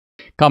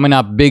Coming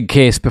up, big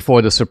case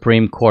before the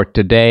Supreme Court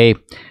today.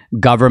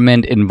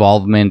 Government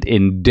involvement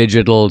in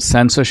digital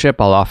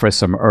censorship. I'll offer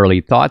some early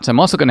thoughts. I'm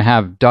also going to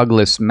have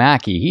Douglas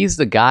Mackey. He's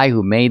the guy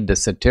who made the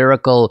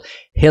satirical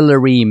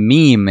Hillary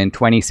meme in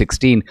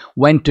 2016,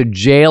 went to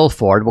jail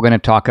for it. We're going to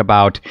talk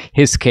about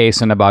his case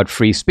and about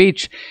free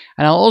speech.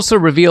 And I'll also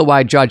reveal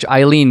why Judge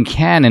Aileen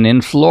Cannon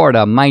in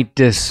Florida might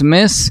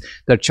dismiss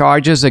the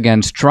charges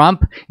against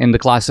Trump in the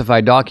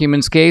classified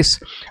documents case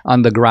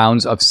on the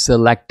grounds of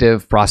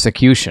selective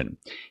prosecution.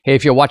 Hey,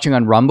 if you're watching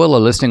on Rumble or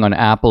listening on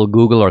Apple,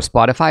 Google, or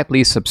Spotify,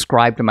 please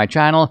subscribe to my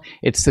channel.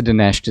 It's the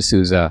Dinesh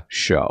D'Souza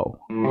Show.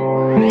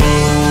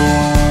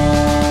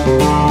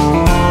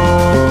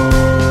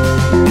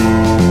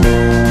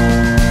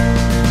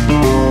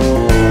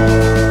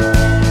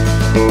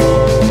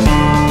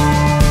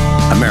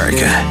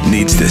 America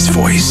needs this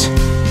voice.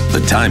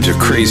 The times are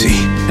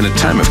crazy. In a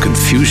time of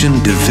confusion,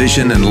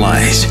 division, and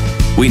lies,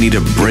 we need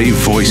a brave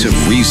voice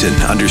of reason,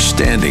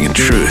 understanding, and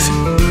truth.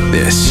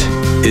 This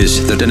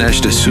is the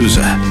Dinesh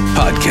D'Souza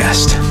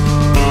Podcast.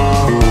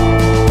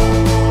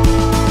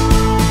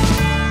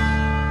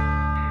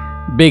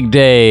 Big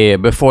day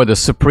before the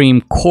Supreme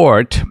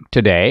Court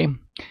today.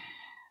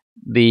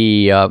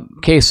 The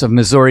case of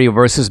Missouri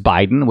versus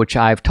Biden, which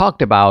I've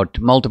talked about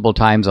multiple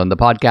times on the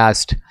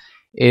podcast,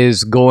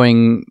 is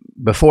going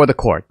before the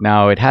court.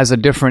 Now, it has a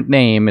different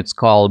name. It's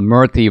called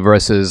Murthy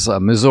versus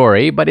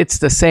Missouri, but it's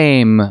the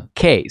same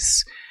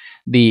case.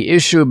 The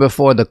issue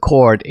before the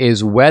court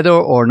is whether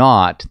or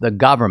not the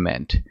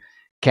government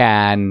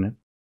can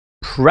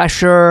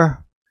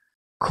pressure,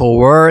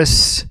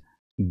 coerce,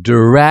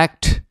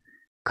 direct,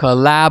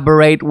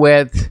 collaborate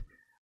with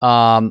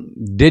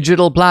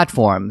digital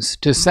platforms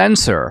to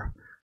censor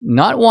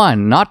not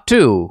one, not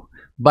two,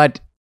 but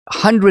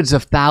hundreds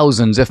of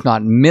thousands, if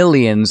not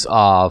millions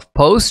of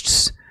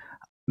posts,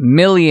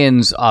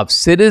 millions of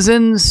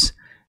citizens,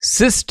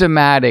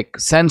 systematic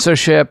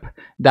censorship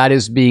that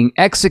is being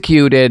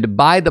executed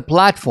by the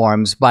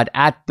platforms, but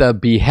at the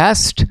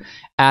behest,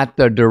 at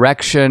the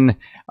direction,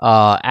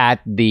 at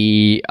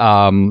the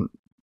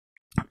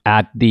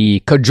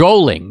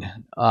cajoling,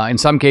 in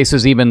some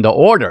cases even the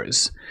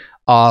orders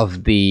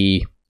of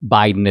the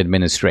Biden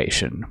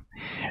administration.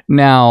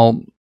 Now,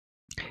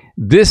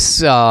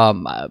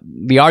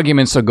 the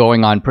arguments are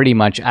going on pretty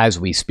much as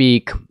we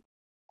speak.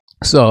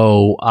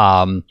 So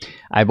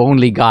I've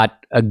only got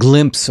a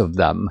glimpse of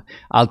them.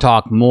 I'll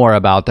talk more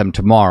about them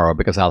tomorrow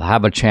because I'll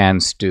have a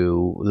chance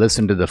to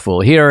listen to the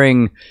full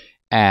hearing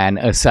and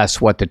assess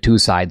what the two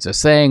sides are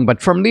saying.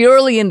 But from the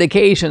early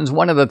indications,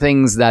 one of the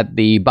things that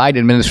the Biden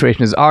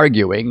administration is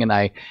arguing, and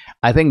I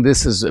think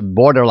this is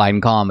borderline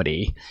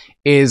comedy,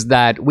 is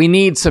that we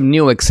need some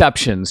new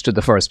exceptions to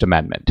the First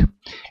Amendment.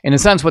 In a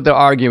sense, what they're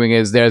arguing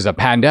is there's a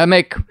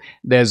pandemic,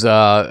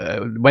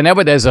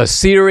 whenever there's a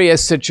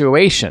serious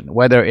situation,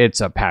 whether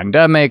it's a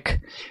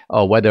pandemic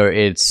or whether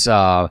it's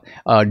a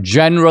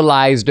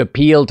generalized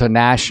appeal to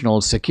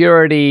national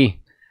security,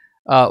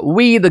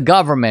 we, the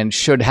government,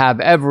 should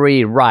have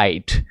every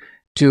right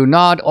to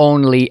not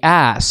only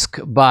ask,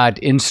 but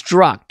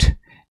instruct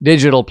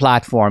digital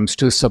platforms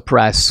to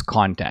suppress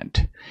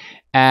content.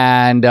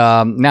 And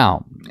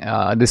now,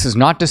 this is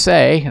not to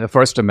say the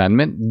First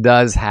Amendment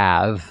does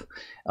have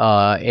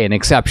an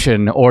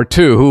exception or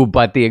two,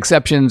 but the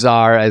exceptions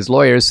are, as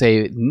lawyers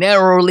say,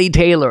 narrowly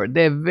tailored.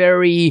 They're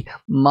very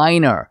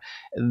minor.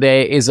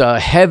 There is a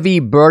heavy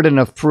burden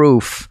of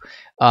proof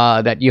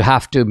that you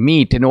have to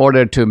meet in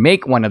order to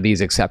make one of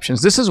these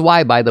exceptions. This is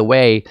why, by the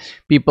way,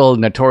 people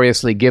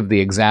notoriously give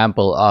the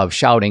example of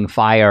shouting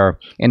fire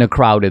in a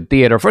crowded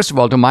theater. First of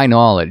all, to my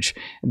knowledge,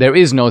 there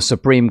is no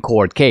Supreme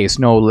Court case,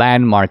 no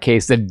landmark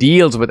case that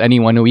deals with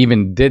anyone who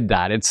even did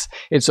that. It's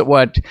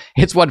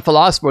what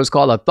philosophers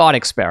call a thought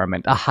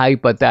experiment, a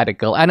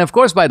hypothetical. And of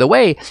course, by the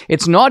way,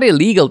 it's not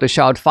illegal to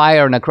shout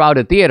fire in a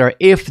crowded theater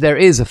if there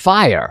is a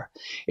fire.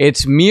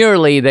 It's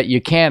merely that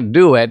you can't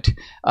do it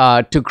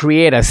to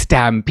create a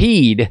stampede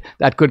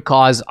that could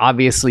cause,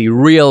 obviously,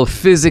 real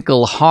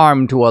physical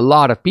harm to a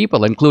lot of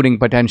people, including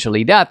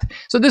potentially death.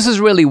 So this is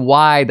really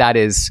why that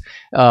is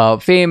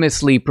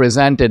famously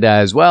presented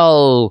as,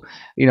 well,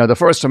 you know, the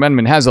First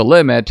Amendment has a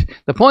limit.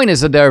 The point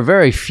is that there are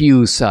very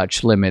few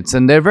such limits,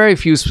 and there are very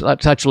few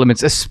such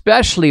limits,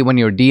 especially when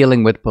you're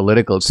dealing with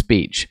political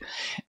speech.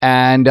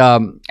 And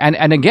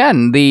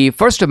again, the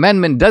First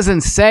Amendment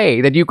doesn't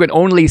say that you can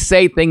only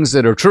say things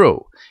that are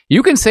true.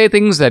 You can say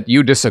things that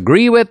you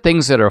disagree with,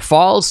 things that are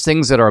false,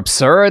 things that are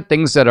absurd,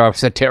 things that are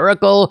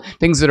satirical,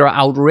 things that are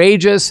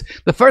outrageous.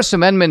 The First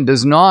Amendment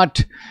does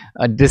not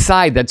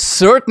decide that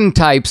certain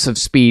types of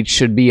speech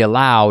should be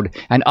allowed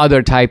and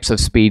other types of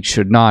speech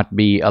should not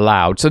be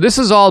allowed. So this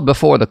is all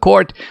before the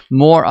court.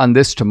 More on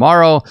this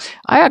tomorrow.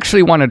 I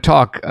actually want to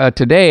talk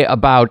today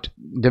about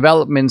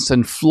developments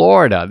in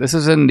Florida. This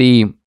is in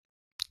the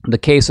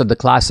case of the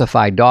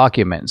classified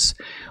documents,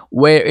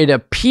 where it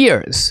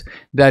appears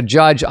that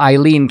Judge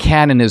Aileen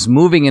Cannon is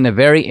moving in a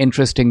very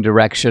interesting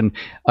direction,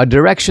 a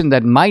direction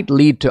that might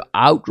lead to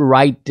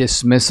outright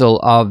dismissal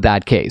of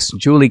that case.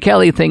 Julie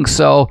Kelly thinks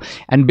so,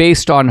 and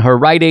based on her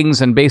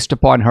writings and based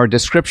upon her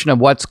description of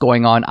what's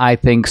going on, I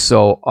think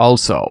so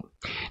also.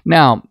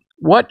 Now,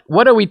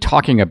 what are we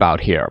talking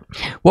about here?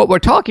 What we're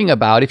talking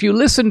about, if you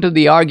listen to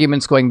the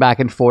arguments going back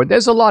and forth,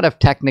 there's a lot of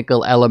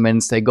technical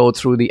elements. They go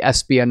through the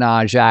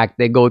Espionage Act.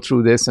 They go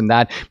through this and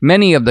that.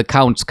 Many of the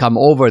counts come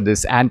over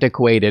this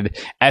antiquated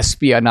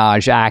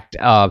Espionage Act,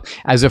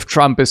 as if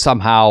Trump is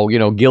somehow,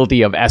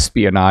 guilty of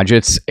espionage.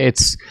 It's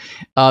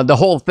the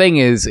whole thing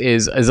is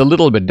a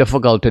little bit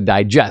difficult to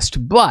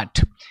digest,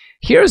 but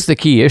here's the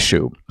key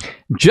issue.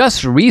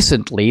 Just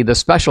recently, the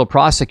special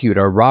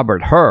prosecutor,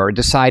 Robert Hur,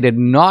 decided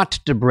not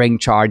to bring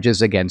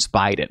charges against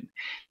Biden.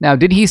 Now,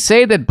 did he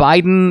say that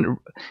Biden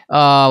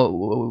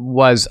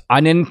was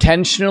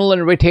unintentional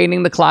in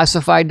retaining the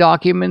classified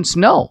documents?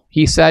 No.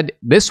 He said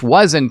this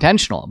was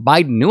intentional.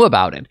 Biden knew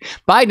about it.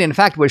 Biden, in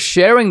fact, was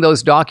sharing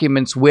those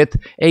documents with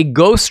a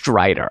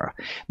ghostwriter.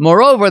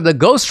 Moreover, the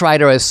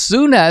ghostwriter,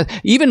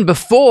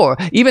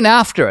 even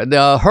after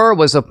the Hur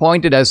was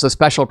appointed as the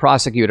special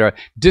prosecutor,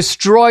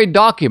 destroyed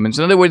documents.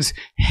 In other words,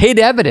 hid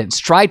evidence,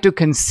 tried to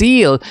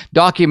conceal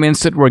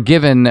documents that were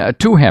given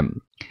to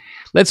him.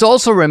 Let's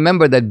also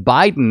remember that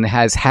Biden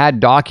has had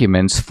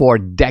documents for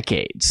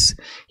decades.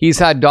 He's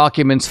had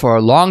documents for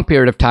a long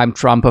period of time.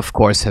 Trump, of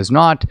course, has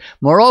not.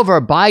 Moreover,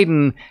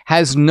 Biden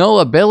has no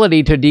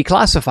ability to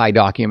declassify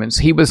documents.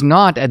 He was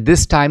not, at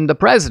this time, the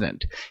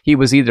president. He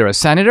was either a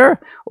senator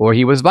or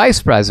he was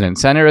vice president.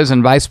 Senators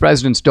and vice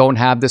presidents don't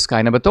have this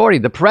kind of authority.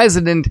 The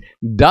president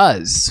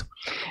does.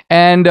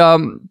 And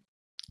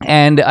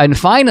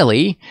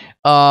finally,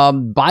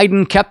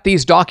 Biden kept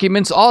these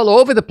documents all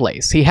over the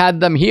place. He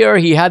had them here,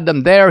 he had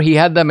them there, he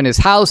had them in his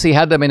house, he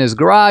had them in his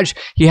garage,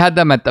 he had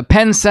them at the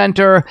Penn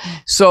Center.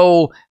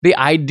 So the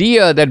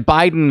idea that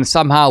Biden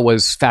somehow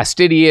was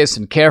fastidious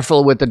and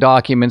careful with the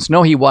documents,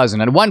 no, he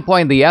wasn't. At one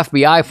point, the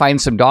FBI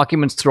finds some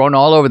documents thrown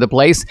all over the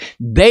place.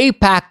 They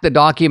packed the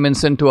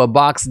documents into a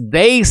box.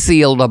 They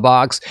sealed the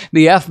box.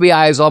 The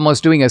FBI is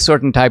almost doing a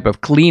certain type of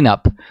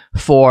cleanup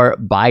for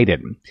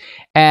Biden.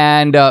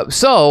 And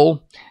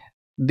so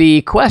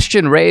the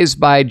question raised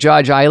by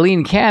Judge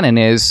Aileen Cannon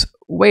is,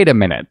 wait a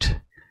minute,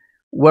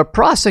 we're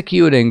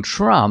prosecuting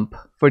Trump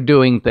for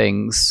doing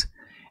things,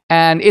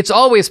 and it's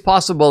always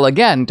possible,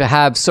 again, to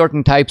have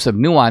certain types of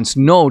nuance.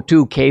 No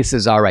two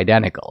cases are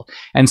identical.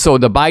 And so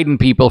the Biden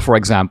people, for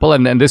example,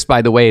 and this,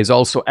 by the way, is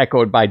also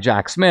echoed by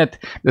Jack Smith,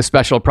 the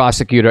special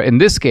prosecutor in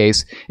this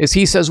case, is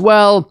he says,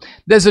 well,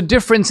 there's a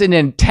difference in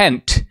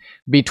intent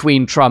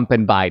between Trump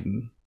and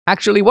Biden.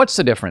 Actually, what's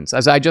the difference?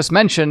 As I just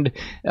mentioned,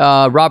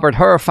 Robert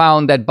Hur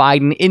found that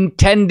Biden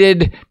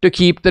intended to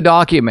keep the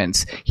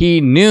documents.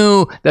 He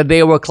knew that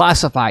they were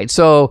classified.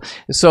 So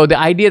the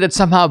idea that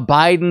somehow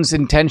Biden's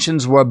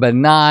intentions were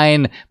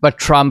benign, but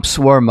Trump's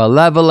were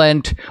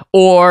malevolent,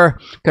 or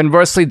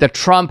conversely, that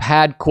Trump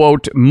had,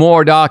 quote,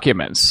 more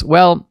documents.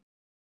 Well,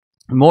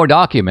 more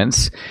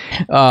documents.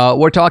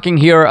 We're talking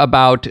here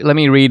about, let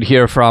me read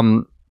here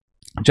from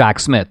Jack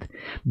Smith.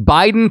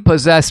 Biden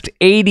possessed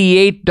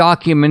 88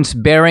 documents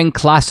bearing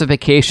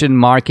classification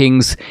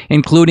markings,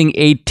 including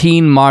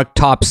 18 marked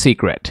top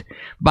secret.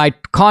 By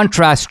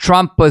contrast,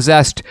 Trump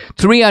possessed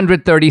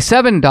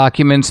 337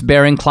 documents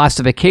bearing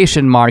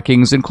classification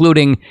markings,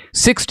 including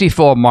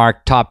 64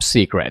 marked top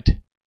secret.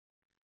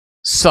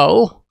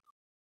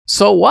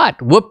 So what?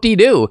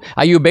 Whoop-de-doo.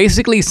 Are you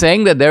basically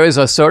saying that there is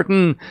a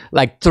certain,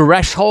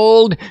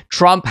 threshold?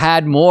 Trump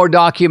had more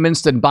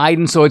documents than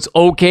Biden, so it's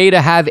okay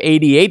to have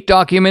 88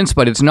 documents,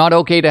 but it's not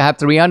okay to have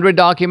 300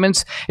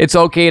 documents? It's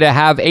okay to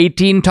have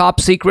 18 top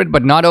secret,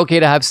 but not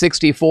okay to have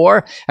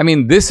 64? I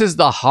mean, this is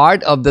the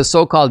heart of the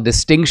so-called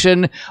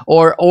distinction,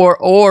 or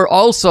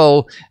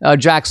also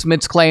Jack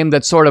Smith's claim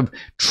that sort of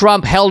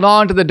Trump held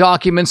on to the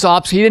documents,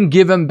 he didn't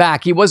give them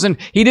back. He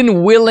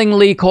didn't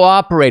willingly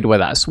cooperate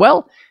with us.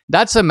 Well,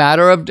 that's a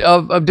matter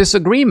of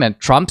disagreement.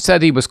 Trump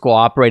said he was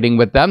cooperating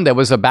with them. There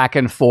was a back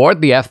and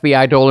forth. The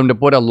FBI told him to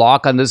put a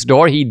lock on this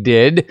door. He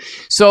did.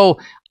 So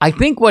I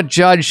think what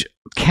Judge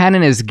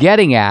Cannon is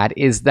getting at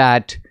is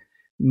that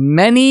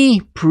many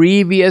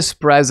previous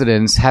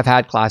presidents have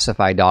had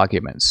classified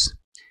documents.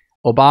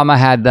 Obama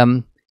had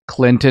them,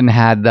 Clinton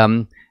had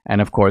them,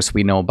 and of course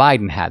we know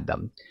Biden had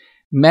them.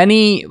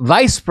 Many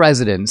vice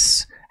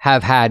presidents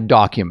have had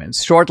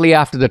documents. Shortly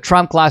after the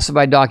Trump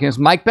classified documents,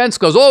 Mike Pence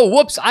goes, oh,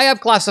 whoops, I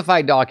have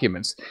classified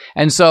documents.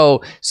 And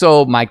so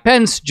Mike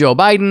Pence, Joe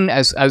Biden,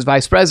 as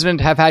vice president,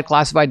 have had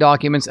classified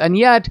documents. And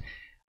yet,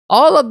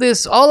 all of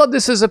this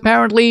is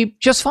apparently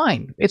just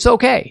fine. It's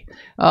okay.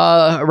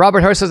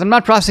 Robert Hur says, I'm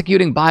not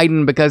prosecuting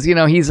Biden because,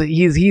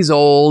 he's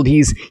old,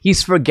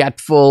 he's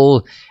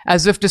forgetful,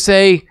 as if to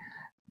say,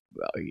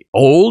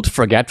 old,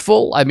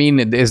 forgetful? I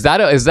mean, is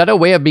that a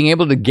way of being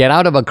able to get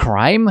out of a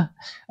crime?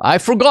 I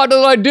forgot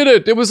that I did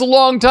it. It was a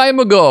long time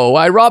ago.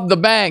 I robbed the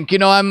bank.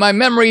 My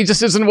memory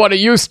just isn't what it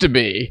used to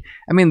be.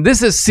 I mean,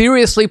 this is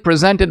seriously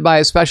presented by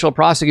a special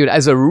prosecutor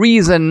as a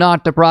reason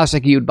not to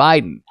prosecute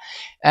Biden.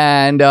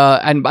 And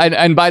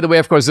by the way,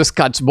 of course, this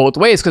cuts both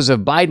ways, because if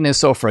Biden is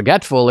so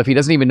forgetful, if he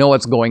doesn't even know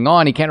what's going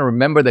on, he can't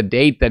remember the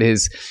date that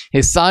his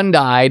son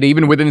died,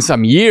 even within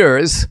some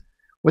years.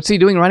 What's he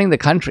doing running the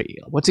country?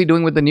 What's he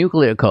doing with the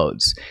nuclear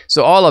codes?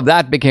 So all of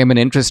that became an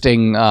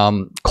interesting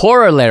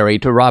corollary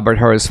to Robert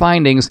Hur's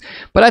findings.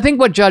 But I think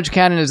what Judge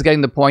Cannon is getting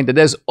the point that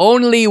there's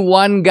only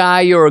one guy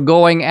you're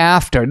going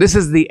after. This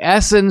is the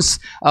essence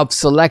of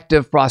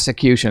selective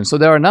prosecution. So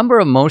there are a number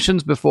of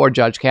motions before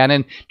Judge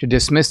Cannon to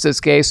dismiss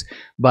this case.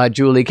 But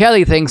Julie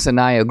Kelly thinks, and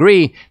I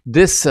agree,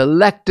 this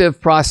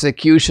selective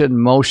prosecution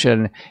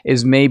motion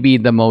is maybe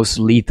the most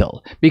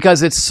lethal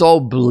because it's so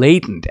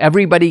blatant.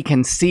 Everybody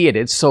can see it.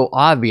 It's so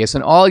obvious.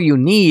 And all you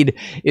need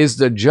is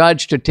the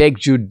judge to take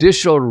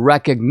judicial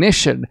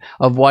recognition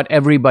of what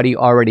everybody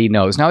already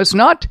knows. Now,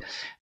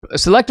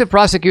 selective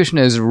prosecution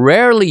is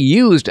rarely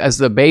used as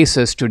the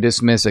basis to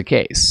dismiss a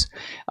case.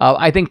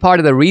 I think part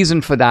of the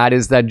reason for that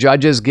is that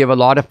judges give a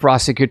lot of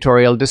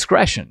prosecutorial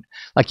discretion.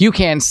 Like, you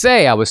can't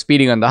say I was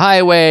speeding on the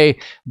highway,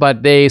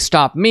 but they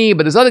stopped me,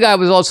 but this other guy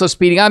was also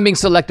speeding. I'm being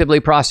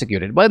selectively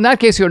prosecuted. But in that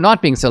case, you're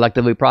not being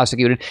selectively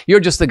prosecuted. You're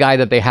just the guy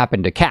that they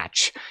happen to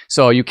catch.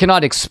 So you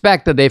cannot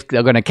expect that they're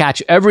going to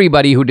catch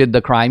everybody who did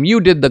the crime. You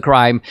did the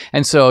crime,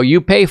 and so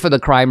you pay for the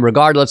crime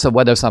regardless of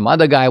whether some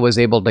other guy was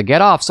able to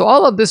get off. So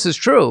all of this is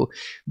true.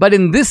 But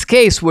in this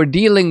case, we're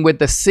dealing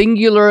with a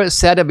singular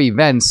set of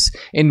events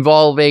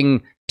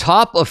involving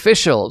top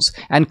officials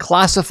and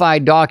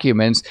classified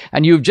documents,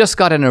 and you've just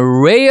got an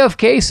array of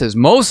cases,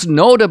 most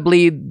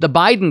notably the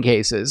Biden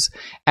cases,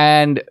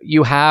 and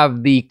you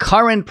have the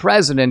current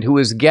president who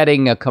is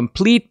getting a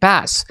complete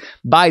pass,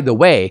 by the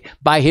way,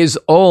 by his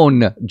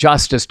own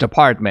Justice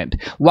Department,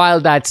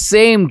 while that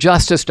same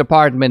Justice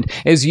Department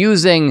is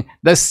using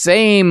the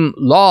same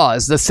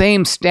laws, the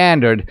same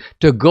standard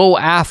to go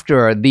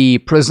after the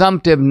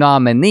presumptive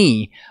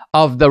nominee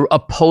of the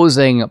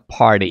opposing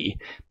party.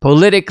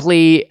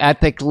 Politically,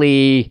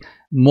 ethically,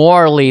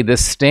 morally,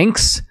 this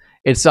stinks.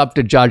 It's up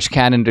to Judge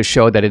Cannon to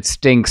show that it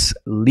stinks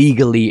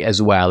legally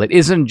as well. It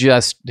isn't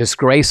just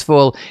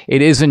disgraceful.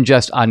 It isn't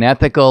just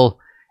unethical.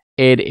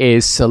 It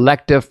is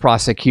selective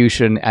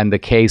prosecution, and the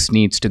case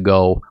needs to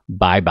go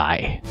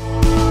bye-bye.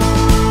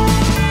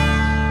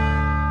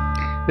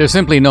 There's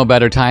simply no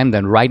better time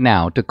than right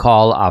now to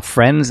call our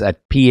friends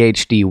at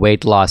PhD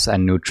Weight Loss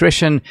and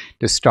Nutrition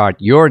to start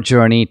your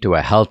journey to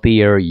a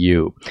healthier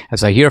you.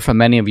 As I hear from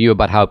many of you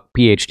about how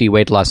PhD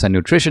Weight Loss and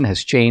Nutrition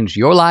has changed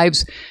your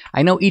lives,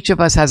 I know each of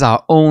us has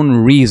our own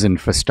reason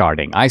for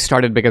starting. I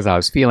started because I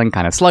was feeling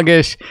kind of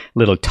sluggish, a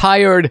little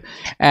tired,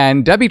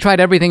 and Debbie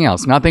tried everything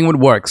else. Nothing would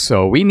work,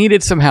 so we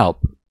needed some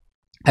help.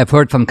 I've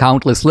heard from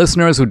countless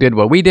listeners who did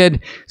what we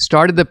did,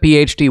 started the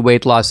PhD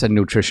Weight Loss and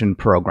Nutrition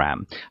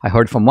program. I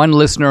heard from one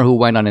listener who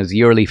went on his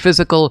yearly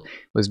physical,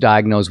 was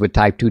diagnosed with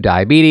type 2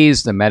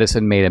 diabetes. The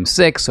medicine made him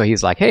sick, so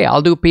he's like, hey,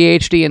 I'll do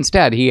PhD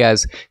instead. He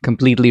has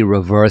completely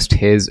reversed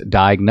his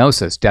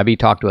diagnosis. Debbie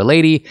talked to a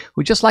lady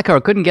who, just like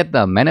her, couldn't get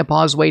the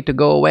menopause weight to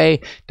go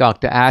away.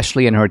 Dr.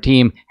 Ashley and her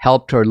team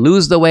helped her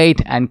lose the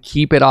weight and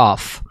keep it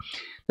off.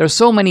 There's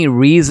so many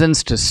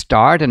reasons to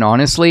start, and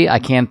honestly, I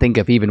can't think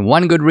of even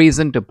one good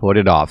reason to put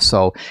it off.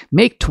 So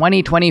make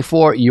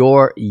 2024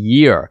 your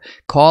year.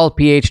 Call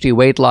PhD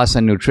Weight Loss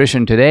and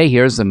Nutrition today.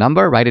 Here's the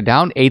number. Write it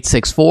down,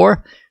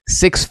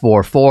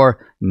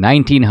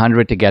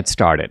 864-644-1900 to get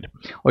started.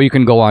 Or you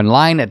can go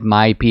online at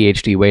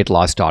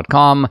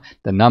myphdweightloss.com.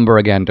 The number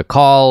again to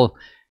call.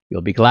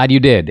 You'll be glad you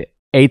did.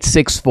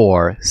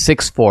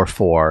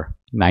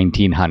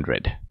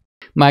 864-644-1900.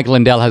 Mike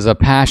Lindell has a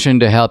passion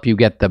to help you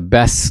get the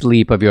best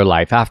sleep of your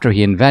life. After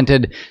he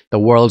invented the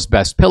world's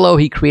best pillow,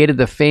 he created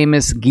the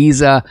famous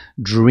Giza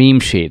Dream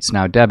Sheets.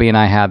 Now, Debbie and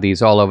I have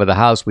these all over the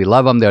house. We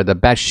love them. They're the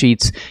best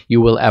sheets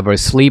you will ever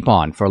sleep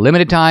on. For a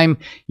limited time,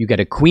 you get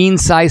a queen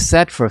size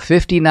set for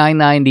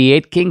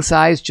 $59.98, king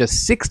size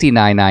just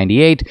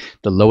 $69.98,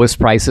 the lowest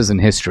prices in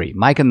history.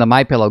 Mike and the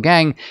MyPillow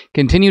gang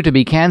continue to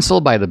be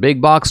canceled by the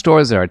big box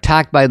stores. They're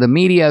attacked by the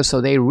media,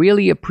 so they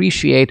really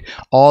appreciate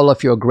all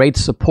of your great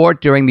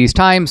support during these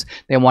times.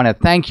 They want to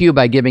thank you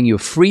by giving you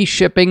free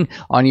shipping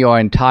on your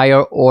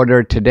entire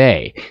order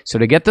today. So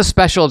to get the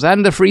specials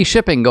and the free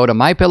shipping, go to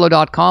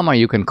mypillow.com, or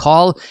you can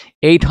call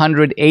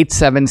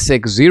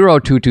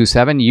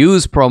 800-876-0227.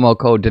 Use promo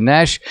code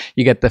Dinesh.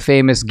 You get the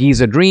famous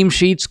Giza Dream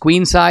Sheets,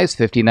 queen size,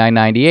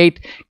 $59.98,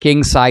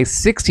 king size,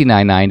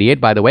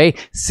 $69.98. By the way,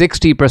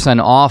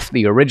 60% off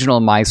the original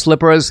My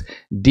Slippers.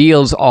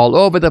 Deals all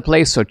over the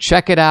place, so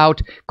check it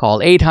out. Call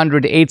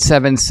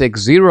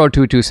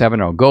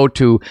 800-876-0227 or go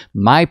to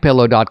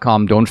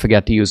mypillow.com. Don't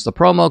forget to use the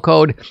promo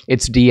code.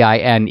 It's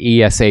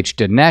DINESH,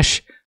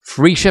 Dinesh.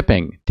 Free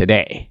shipping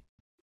today.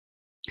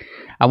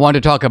 I want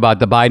to talk about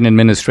the Biden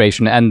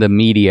administration and the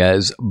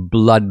media's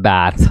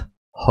bloodbath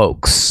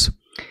hoax.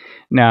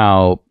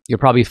 Now, you're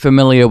probably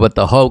familiar with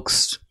the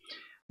hoax.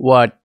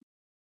 What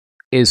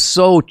is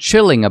so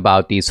chilling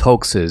about these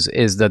hoaxes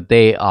is that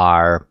they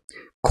are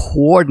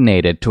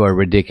coordinated to a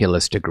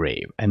ridiculous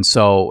degree. And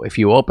so if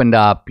you opened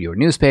up your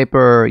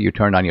newspaper, you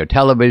turned on your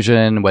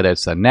television, whether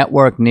it's the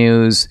network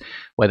news,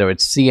 whether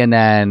it's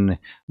CNN,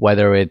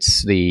 whether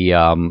it's the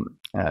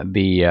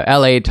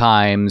LA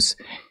Times,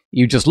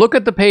 you just look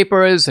at the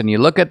papers and you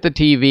look at the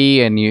TV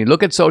and you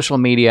look at social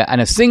media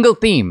and a single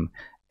theme,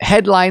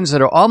 headlines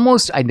that are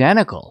almost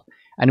identical.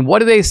 And what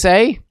do they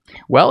say?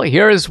 Well,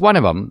 here is one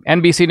of them.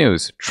 NBC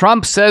News.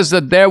 Trump says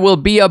that there will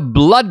be a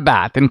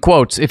bloodbath, in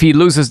quotes, if he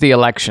loses the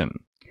election.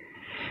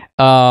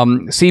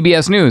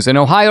 CBS News. In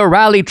Ohio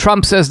rally,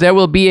 Trump says there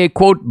will be a,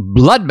 quote,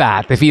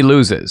 bloodbath if he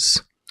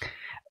loses.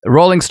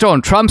 Rolling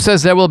Stone. Trump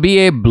says there will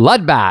be a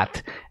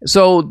bloodbath.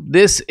 So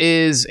this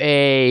is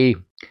a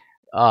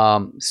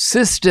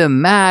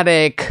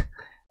systematic,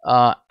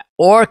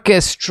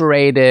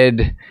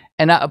 orchestrated.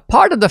 And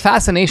part of the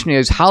fascination here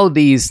is how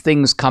these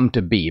things come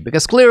to be,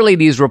 because clearly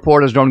these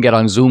reporters don't get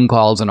on Zoom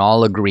calls and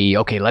all agree,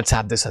 okay, let's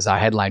have this as our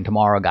headline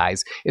tomorrow,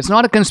 guys. It's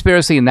not a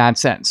conspiracy in that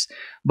sense,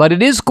 but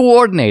it is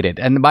coordinated.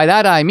 And by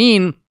that, I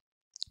mean,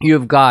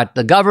 you've got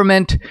the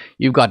government,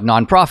 you've got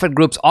nonprofit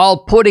groups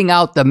all putting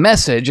out the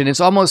message, and it's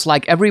almost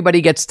like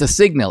everybody gets the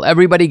signal,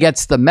 everybody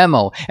gets the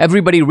memo,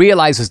 everybody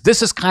realizes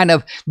this is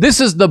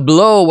the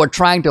blow we're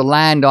trying to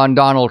land on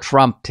Donald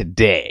Trump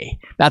today.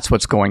 That's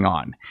what's going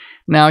on.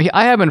 Now,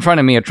 I have in front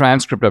of me a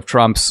transcript of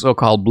Trump's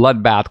so-called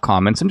bloodbath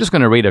comments. I'm just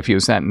going to read a few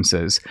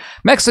sentences.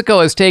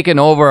 Mexico has taken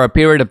over a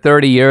period of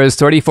 30 years,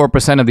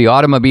 34% of the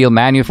automobile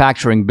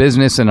manufacturing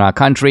business in our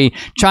country.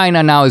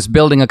 China now is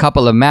building a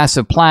couple of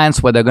massive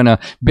plants where they're going to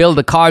build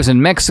the cars in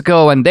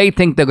Mexico, and they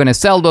think they're going to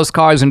sell those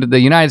cars into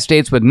the United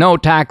States with no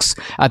tax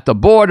at the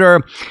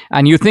border.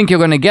 And you think you're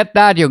going to get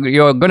that?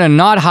 You're going to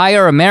not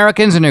hire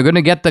Americans and you're going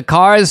to get the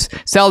cars,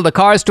 sell the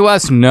cars to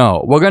us?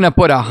 No. We're going to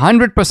put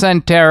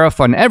 100% tariff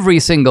on every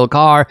single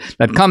car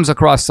that comes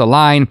across the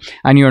line,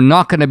 and you're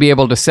not going to be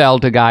able to sell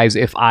to guys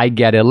if I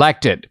get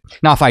elected.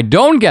 Now, if I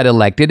don't get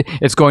elected,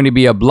 it's going to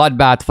be a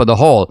bloodbath for the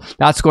whole.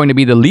 That's going to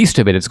be the least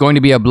of it. It's going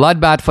to be a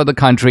bloodbath for the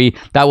country.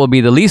 That will be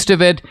the least of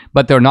it,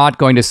 but they're not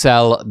going to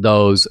sell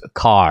those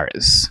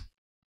cars.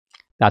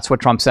 That's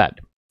what Trump said.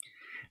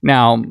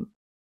 Now,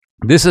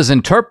 this is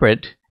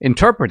interpreted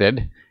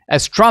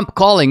as Trump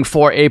calling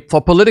for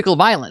political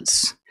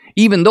violence.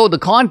 Even though the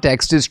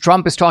context is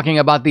Trump is talking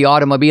about the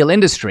automobile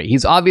industry.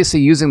 He's obviously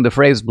using the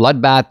phrase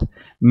bloodbath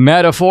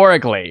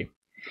metaphorically.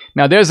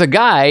 Now, there's a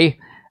guy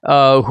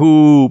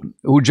who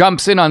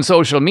jumps in on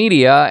social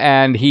media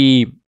and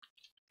he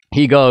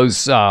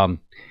goes, this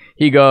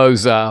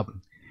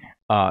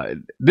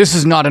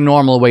is not a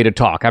normal way to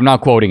talk. I'm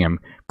not quoting him.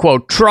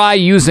 Quote, try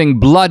using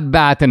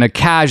bloodbath in a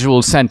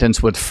casual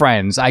sentence with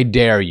friends. I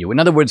dare you. In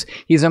other words,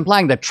 he's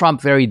implying that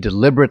Trump very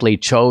deliberately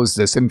chose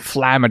this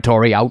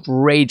inflammatory,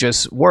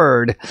 outrageous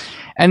word.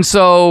 And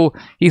so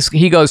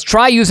he goes,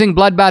 try using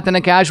bloodbath in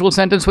a casual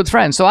sentence with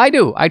friends. So I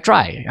do. I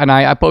try. And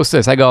I post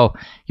this. I go,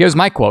 here's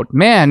my quote.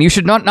 Man, you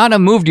should not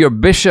have moved your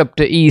bishop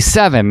to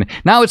E7.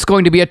 Now it's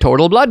going to be a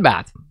total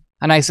bloodbath.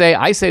 And I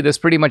say this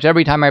pretty much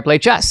every time I play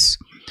chess.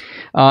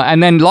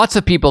 And then lots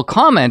of people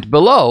comment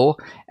below,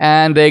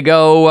 and they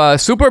go,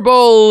 Super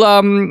Bowl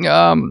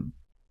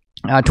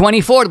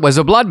 24 was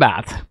a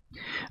bloodbath.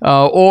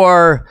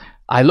 Or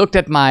I looked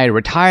at my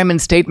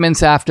retirement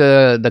statements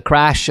after the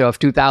crash of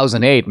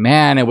 2008.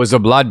 Man, it was a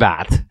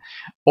bloodbath.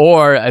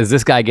 Or, as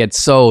this guy gets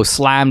so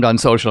slammed on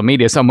social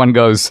media, someone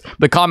goes,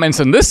 the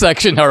comments in this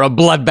section are a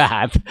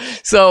bloodbath.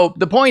 So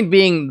the point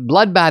being,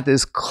 bloodbath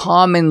is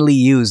commonly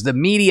used. The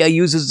media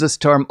uses this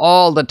term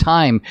all the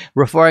time,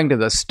 referring to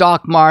the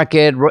stock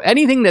market.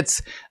 Anything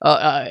that's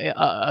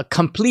a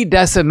complete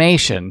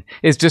decimation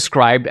is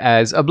described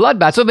as a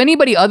bloodbath. So if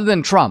anybody other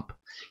than Trump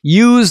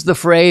used the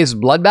phrase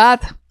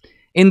bloodbath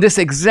in this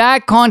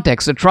exact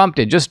context that Trump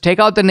did, just take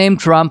out the name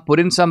Trump, put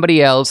in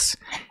somebody else,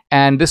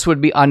 and this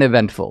would be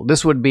uneventful.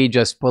 This would be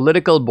just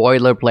political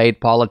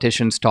boilerplate,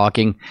 politicians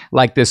talking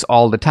like this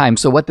all the time.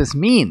 So what this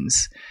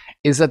means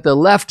is that the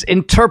left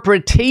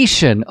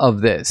interpretation of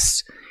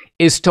this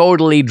is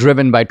totally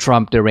driven by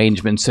Trump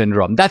derangement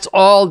syndrome. That's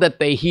all that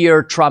they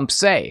hear Trump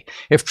say.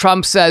 If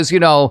Trump says,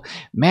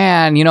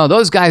 man,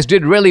 those guys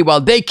did really well.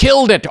 They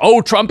killed it.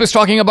 Oh, Trump is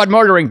talking about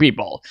murdering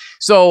people.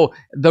 So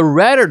the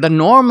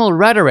normal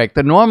rhetoric,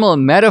 the normal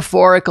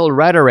metaphorical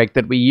rhetoric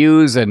that we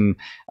use in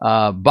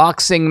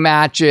boxing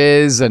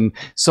matches and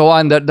so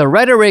on, the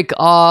rhetoric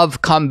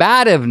of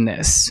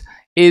combativeness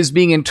is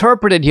being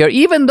interpreted here,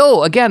 even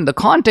though, again, the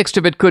context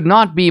of it could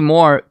not be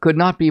more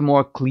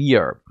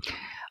clear.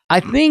 I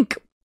think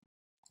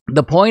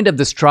the point of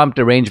this Trump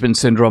derangement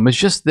syndrome is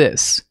just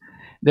this.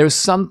 There's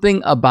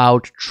something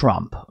about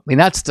Trump. I mean,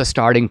 that's the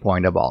starting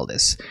point of all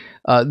this.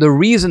 The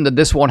reason that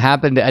this won't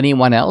happen to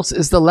anyone else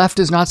is the left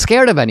is not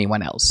scared of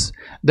anyone else.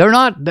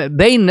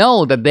 They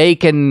know that they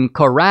can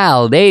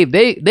corral, they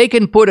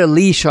can put a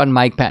leash on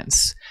Mike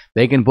Pence.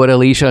 They can put a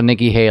leash on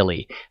Nikki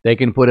Haley. They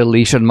can put a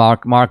leash on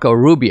Marco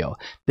Rubio.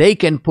 They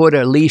can put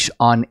a leash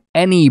on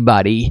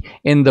anybody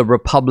in the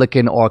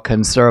Republican or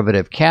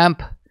conservative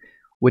camp,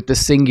 with the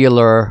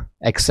singular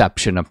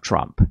exception of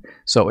Trump.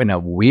 So in a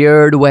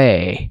weird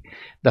way,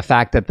 the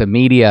fact that the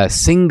media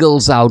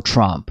singles out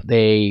Trump,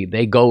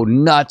 they go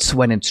nuts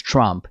when it's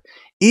Trump,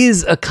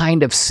 is a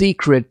kind of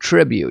secret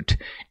tribute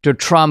to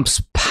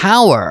Trump's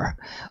power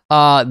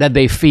that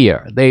they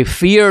fear. They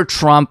fear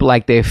Trump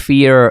like they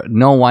fear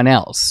no one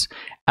else.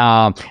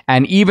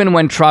 And even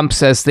when Trump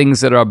says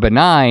things that are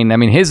benign, I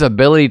mean, his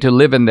ability to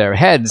live in their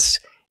heads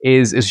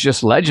is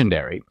just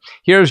legendary.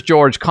 Here's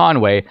George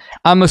Conway.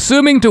 I'm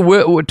assuming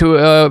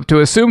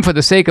to assume for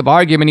the sake of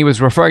argument he was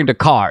referring to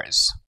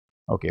cars.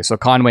 Okay, so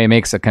Conway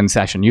makes a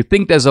concession. You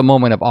think there's a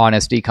moment of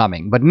honesty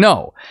coming, but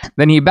no.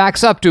 Then he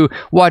backs up to,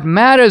 what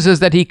matters is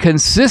that he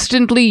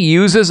consistently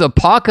uses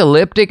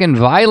apocalyptic and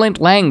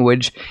violent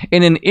language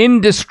in an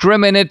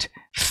indiscriminate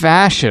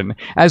fashion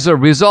as a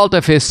result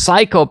of his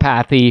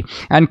psychopathy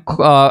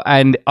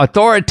and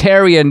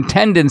authoritarian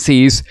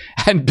tendencies,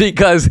 and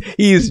because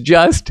he's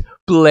just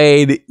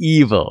played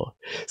evil.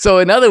 So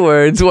in other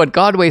words, what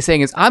Conway's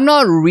saying is, I'm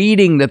not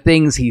reading the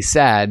things he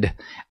said,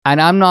 and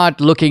I'm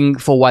not looking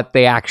for what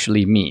they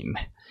actually mean.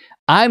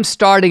 I'm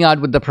starting out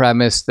with the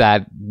premise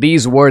that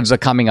these words are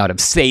coming out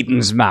of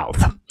Satan's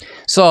mouth.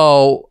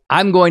 So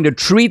I'm going to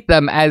treat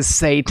them as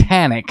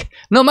satanic,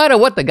 no matter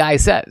what the guy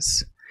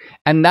says.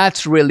 And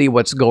that's really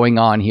what's going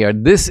on here.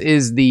 This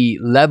is the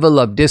level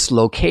of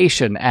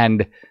dislocation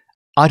and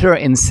utter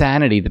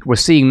insanity that we're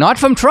seeing, not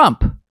from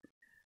Trump,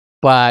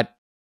 but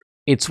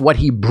it's what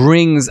he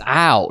brings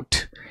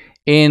out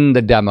in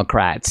the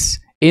Democrats,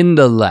 in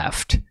the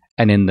left,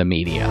 and in the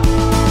media.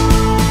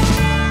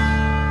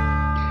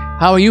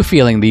 How are you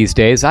feeling these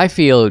days? I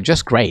feel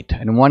just great.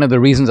 And one of the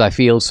reasons I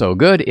feel so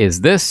good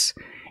is this.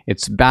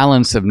 It's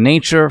Balance of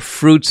Nature,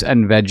 fruits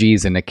and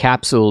veggies in a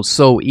capsule,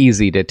 so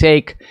easy to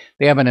take.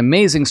 They have an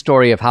amazing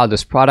story of how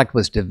this product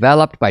was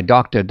developed by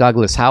Dr.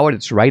 Douglas Howard.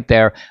 It's right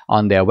there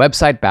on their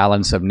website,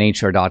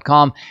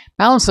 balanceofnature.com.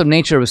 Balance of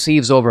Nature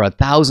receives over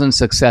 1,000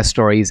 success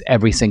stories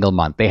every single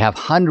month. They have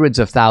hundreds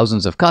of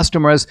thousands of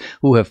customers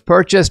who have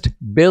purchased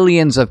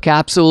billions of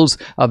capsules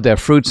of their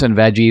fruits and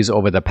veggies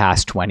over the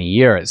past 20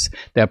 years.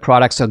 Their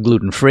products are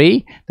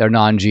gluten-free, they're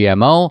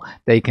non-GMO,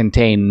 they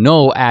contain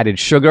no added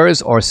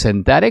sugars or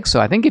synthetics. So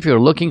I think if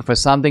you're looking for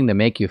something to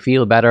make you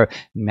feel better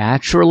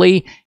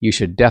naturally, you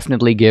should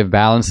definitely give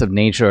Balance of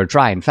Nature a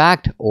try. In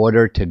fact,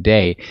 order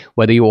today.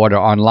 Whether you order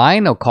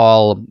online or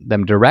call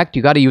them direct,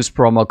 you got to use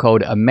promo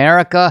code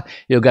AMERICA.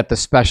 You'll get the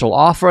special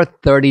offer,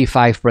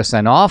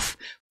 35% off,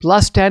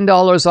 plus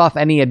 $10 off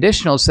any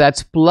additional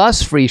sets,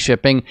 plus free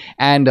shipping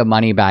and a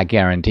money-back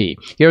guarantee.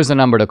 Here's the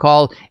number to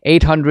call,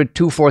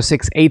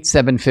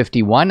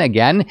 800-246-8751.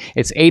 Again,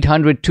 it's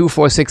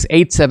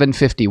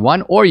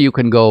 800-246-8751, or you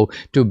can go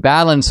to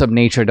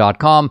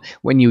balanceofnature.com.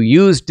 When you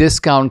use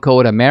discount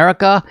code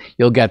AMERICA,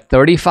 you'll get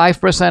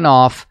 35%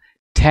 off,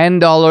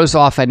 $10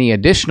 off any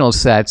additional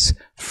sets,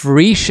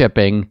 free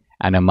shipping,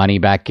 and a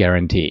money-back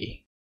guarantee.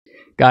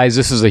 Guys,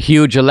 this is a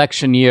huge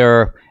election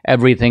year.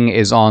 Everything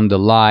is on the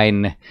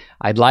line.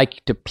 I'd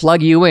like to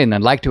plug you in.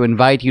 I'd like to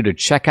invite you to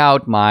check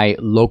out my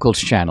Locals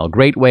channel.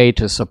 Great way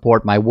to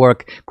support my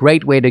work.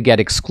 Great way to get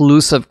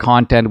exclusive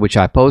content, which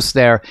I post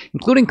there,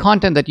 including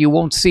content that you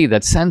won't see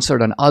that's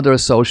censored on other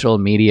social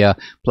media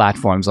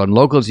platforms. On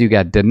Locals, you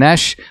get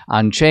Dinesh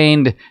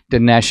Unchained,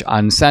 Dinesh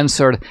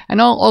Uncensored,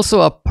 and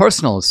also a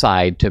personal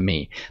side to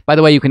me. By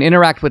the way, you can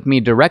interact with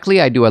me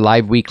directly. I do a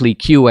live weekly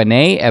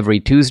Q&A every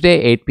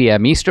Tuesday, 8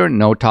 p.m. Eastern.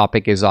 No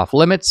topic is off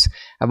limits.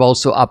 I've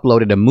also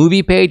uploaded a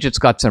movie page. It's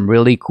got some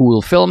really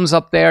cool films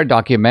up there,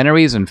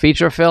 documentaries and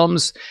feature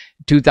films.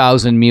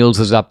 2,000 Mules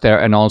is up there,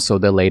 and also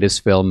the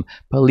latest film,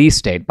 Police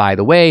State. By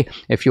the way,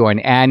 if you're an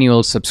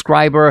annual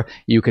subscriber,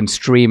 you can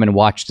stream and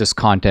watch this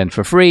content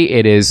for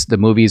free. The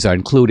movies are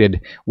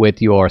included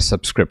with your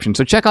subscription.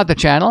 So check out the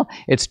channel.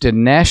 It's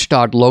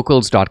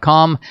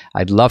dinesh.locals.com.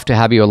 I'd love to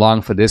have you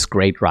along for this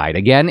great ride.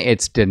 Again,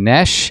 it's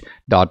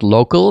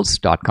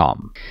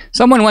dinesh.locals.com.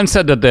 Someone once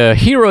said that the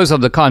heroes of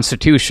the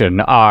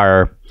Constitution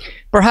are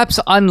perhaps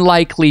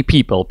unlikely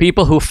people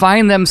who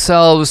find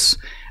themselves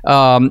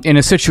in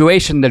a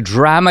situation that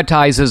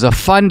dramatizes a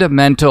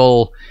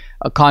fundamental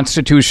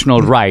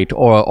constitutional right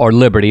or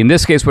liberty. In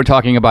this case, we're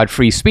talking about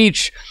free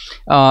speech.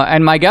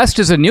 And my guest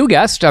is a new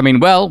guest. I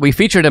mean, well, we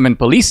featured him in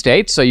Police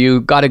State, so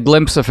you got a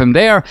glimpse of him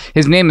there.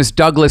 His name is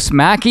Douglas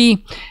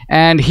Mackey,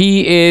 and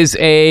he is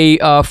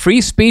a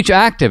free speech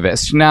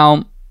activist.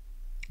 Now,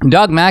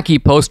 Doug Mackey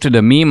posted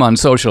a meme on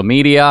social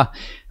media,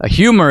 a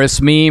humorous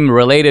meme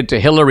related to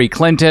Hillary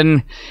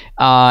Clinton.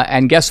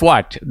 And guess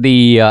what?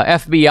 The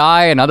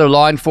FBI and other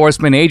law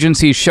enforcement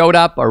agencies showed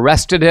up,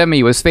 arrested him.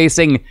 He was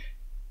facing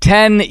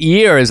 10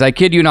 years. I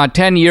kid you not,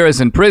 10 years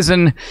in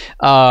prison.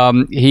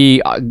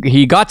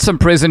 He got some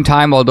prison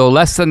time, although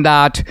less than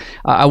that.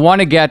 I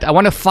want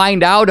to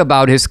find out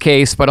about his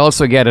case, but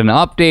also get an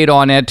update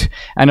on it.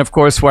 And of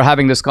course, we're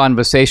having this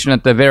conversation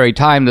at the very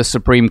time the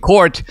Supreme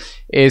Court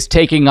is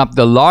taking up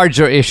the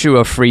larger issue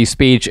of free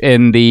speech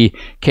in the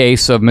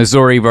case of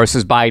Missouri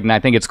versus Biden. I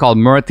think it's called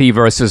Murthy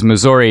versus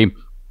Missouri.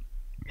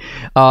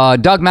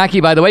 Doug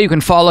Mackey, by the way, you can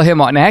follow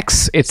him on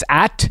X. It's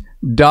at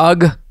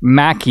Doug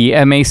Mackey,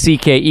 Mackey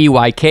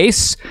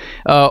case,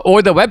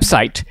 or the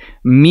website,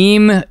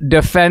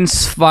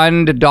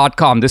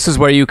 memedefensefund.com. This is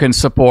where you can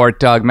support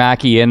Doug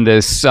Mackey in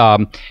this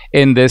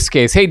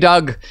case. Hey,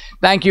 Doug,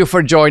 thank you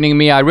for joining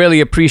me. I really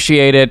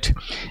appreciate it.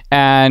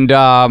 And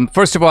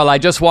first of all, I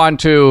just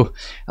want to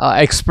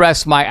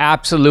express my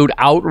absolute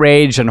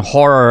outrage and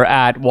horror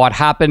at what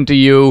happened to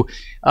you.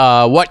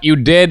 What you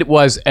did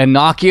was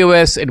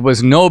innocuous. It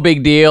was no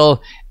big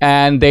deal.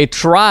 And they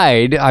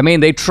tried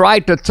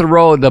to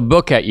throw the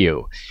book at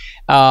you.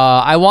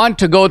 I want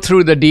to go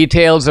through the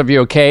details of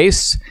your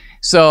case.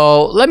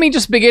 So let me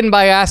just begin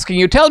by asking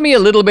you, tell me a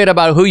little bit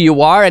about who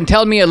you are and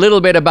tell me a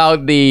little bit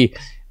about the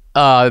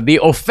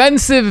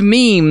offensive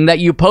meme that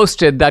you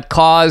posted that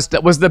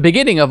was the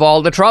beginning of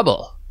all the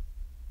trouble.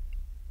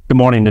 Good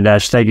morning,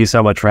 Dinesh. Thank you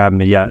so much for having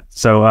me. Yeah.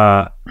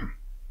 So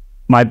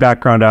my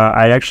background,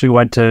 I actually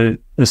went to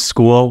a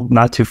school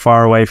not too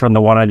far away from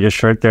the one I just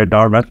shared there at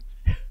Dartmouth.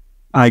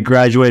 I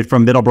graduated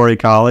from Middlebury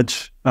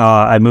College.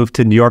 I moved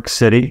to New York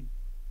City,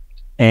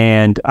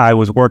 and I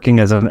was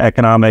working as an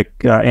economic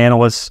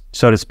analyst,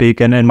 so to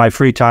speak. And in my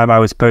free time, I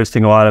was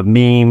posting a lot of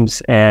memes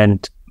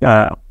and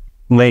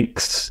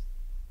links,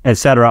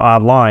 etc.,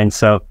 online.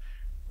 So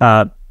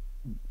that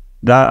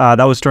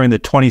was during the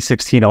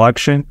 2016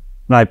 election,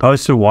 and I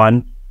posted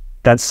one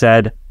that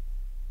said,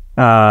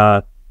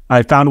 I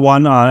found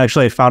one I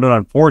found it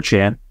on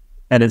 4chan,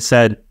 and it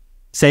said,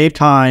 "Save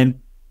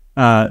time,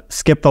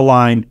 skip the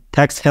line,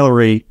 text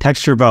Hillary,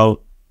 text your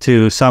vote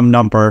to some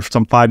number,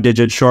 some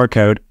 5-digit short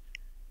code."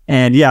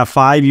 And yeah,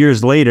 5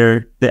 years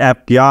later, the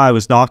FBI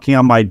was knocking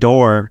on my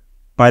door.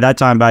 By that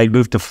time, I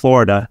moved to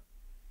Florida.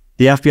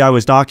 The FBI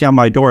was knocking on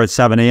my door at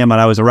 7 a.m. and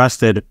I was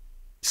arrested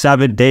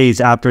 7 days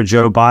after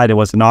Joe Biden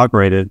was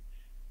inaugurated.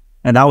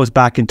 And that was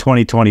back in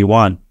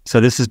 2021. So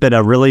this has been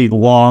a really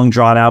long,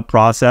 drawn-out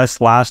process.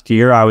 Last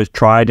year, I was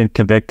tried and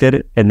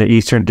convicted in the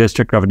Eastern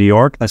District of New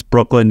York. That's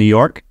Brooklyn, New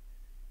York.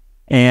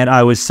 And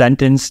I was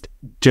sentenced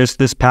just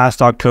this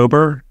past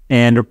October.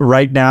 And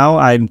right now,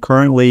 I'm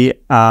currently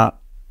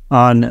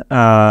on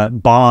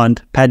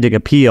bond pending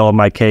appeal in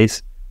my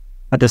case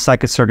at the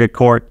Second Circuit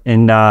Court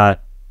in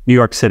New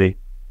York City.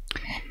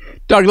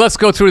 Doug, let's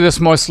go through this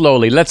more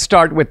slowly. Let's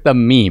start with the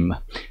meme.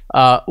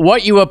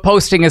 What you were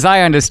posting, as I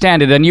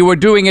understand it, and you were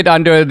doing it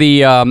under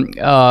the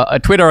a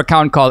Twitter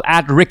account called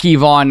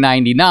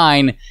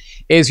 @RickyVaughn99,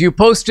 is you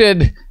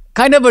posted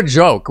kind of a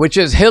joke, which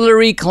is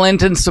Hillary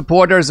Clinton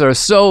supporters are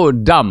so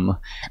dumb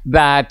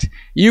that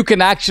you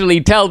can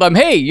actually tell them,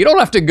 hey, you don't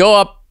have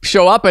to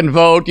show up and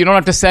vote. You don't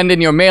have to send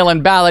in your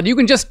mail-in ballot. You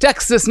can just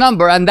text this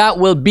number and that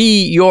will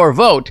be your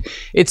vote.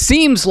 It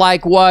seems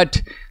like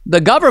what the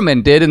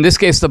government did, in this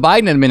case the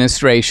Biden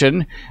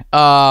administration,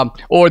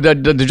 or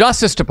the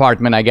Justice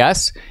Department, I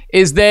guess,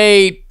 is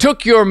they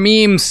took your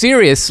meme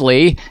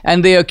seriously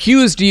and they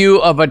accused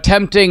you of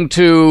attempting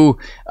to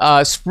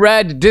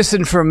spread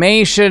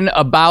disinformation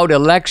about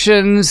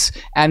elections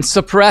and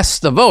suppress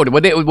the vote.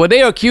 Were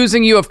they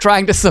accusing you of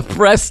trying to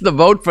suppress the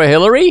vote for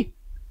Hillary?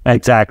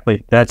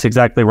 Exactly. That's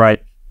exactly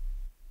right.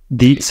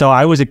 So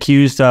I was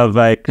accused of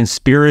a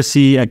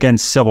conspiracy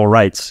against civil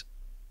rights,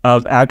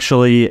 of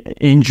actually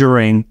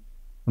injuring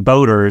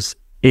voters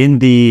in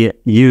the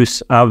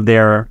use of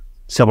their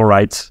civil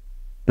rights,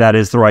 that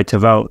is the right to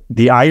vote.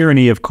 The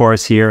irony, of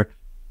course, here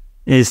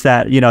is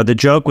that, the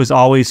joke was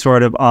always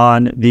sort of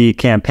on the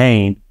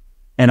campaign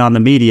and on the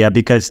media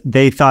because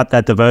they thought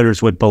that the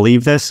voters would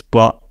believe this.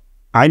 Well,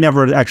 I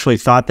never actually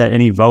thought that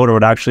any voter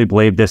would actually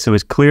believe this. It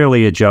was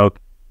clearly a joke,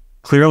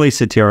 clearly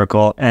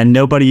satirical, and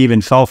nobody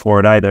even fell for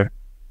it either.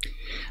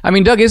 I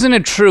mean, Doug, isn't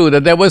it true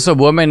that there was a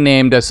woman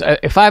named,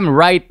 if I'm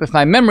right, if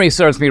my memory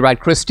serves me right,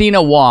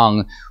 Christina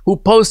Wong, who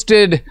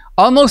posted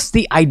almost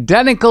the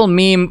identical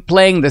meme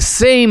playing the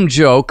same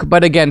joke,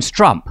 but against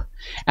Trump?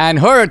 And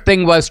her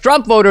thing was,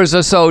 Trump voters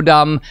are so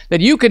dumb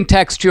that you can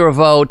text your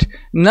vote.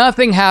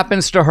 Nothing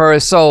happens to her.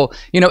 So,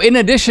 in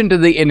addition to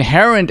the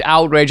inherent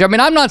outrage, I mean,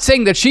 I'm not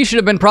saying that she should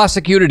have been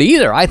prosecuted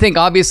either. I think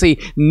obviously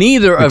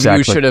neither of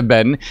you should have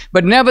been.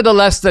 But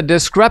nevertheless, the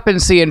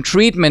discrepancy in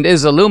treatment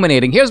is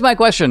illuminating. Here's my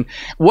question.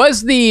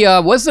 Was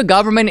the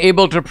government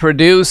able to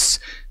produce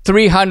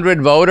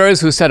 300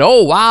 voters who said,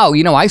 oh, wow,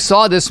 I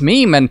saw this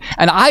meme and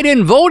I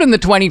didn't vote in the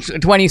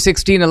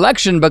 2016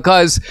 election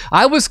because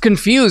I was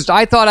confused.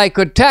 I thought I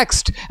could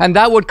text and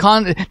that would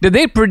Did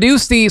they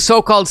produce the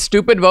so-called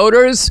stupid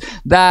voters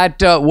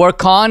that were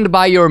conned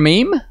by your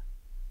meme?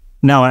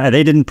 No,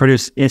 they didn't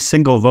produce a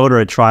single voter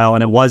at trial,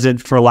 and it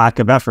wasn't for lack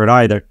of effort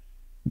either.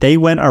 They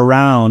went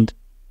around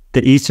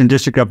the Eastern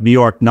District of New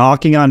York,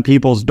 knocking on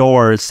people's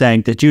doors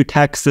saying, did you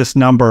text this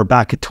number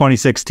back in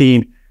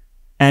 2016?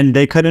 And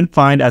they couldn't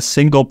find a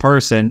single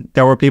person.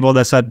 There were people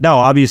that said, no,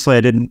 obviously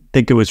I didn't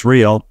think it was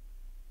real.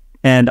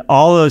 And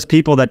all those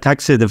people that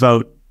texted the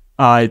vote,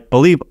 I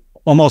believe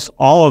almost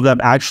all of them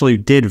actually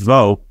did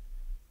vote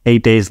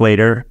 8 days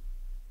later.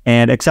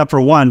 And except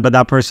for one, but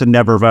that person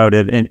never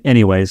voted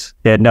anyways.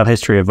 They had no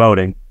history of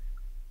voting.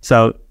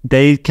 So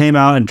they came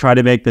out and tried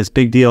to make this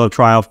big deal of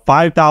trial.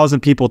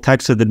 5,000 people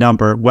texted the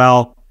number.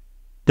 Well,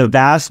 the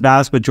vast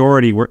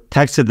majority were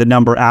texted the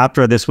number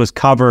after this was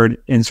covered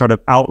in sort of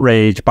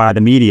outrage by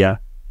the media,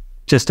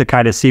 just to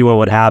kind of see what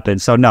would happen.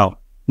 So no,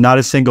 not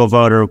a single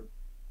voter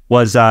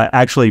was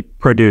actually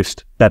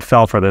produced that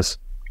fell for this.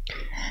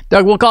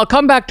 Doug, well, I'll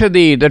come back to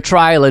the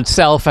trial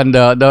itself and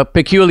the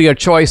peculiar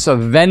choice of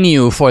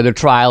venue for the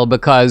trial,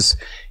 because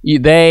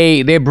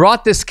they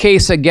brought this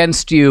case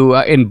against you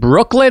in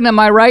Brooklyn. Am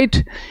I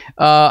right?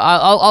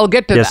 I'll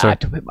get to yes,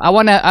 that. Sir. I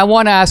want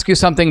to ask you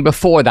something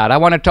before that. I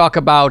want to talk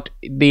about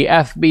the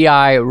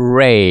FBI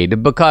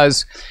raid,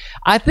 because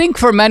I think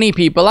for many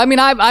people, I mean,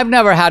 I've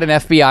never had an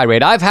FBI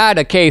raid. I've had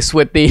a case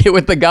with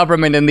the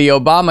government in the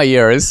Obama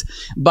years,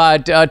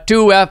 but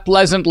two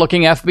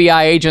pleasant-looking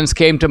FBI agents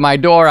came to my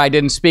door. I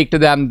didn't speak to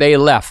them. They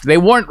left. They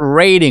weren't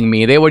raiding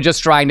me. They were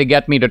just trying to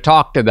get me to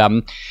talk to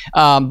them.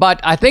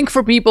 But I think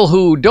for people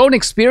who don't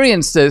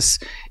experience this,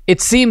 it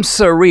seems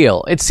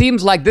surreal. It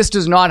seems like this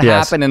does not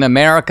happen in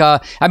America.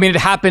 I mean, it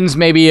happens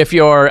maybe if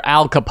you're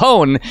Al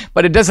Capone,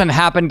 but it doesn't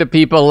happen to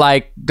people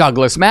like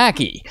Douglas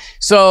Mackey.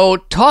 So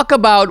talk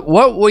about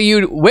where were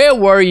you,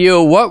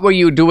 what were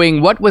you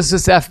doing, what was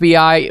this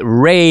FBI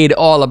raid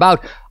all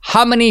about?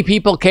 How many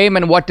people came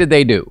and what did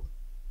they do?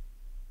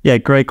 Yeah,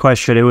 great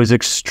question. It was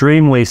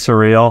extremely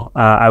surreal.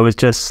 I was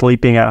just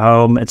sleeping at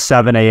home at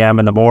 7 a.m.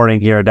 in the morning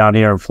down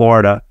here in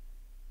Florida,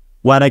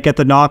 when I get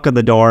the knock on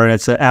the door and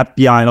it's an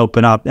FBI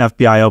open up,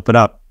 FBI open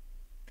up.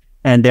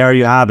 And there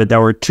you have it.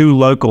 There were two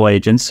local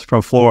agents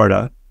from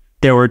Florida.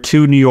 There were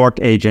two New York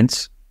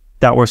agents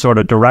that were sort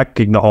of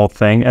directing the whole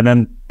thing. And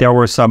then there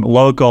were some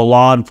local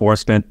law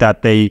enforcement that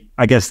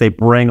I guess they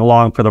bring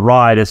along for the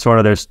ride as sort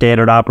of their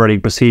standard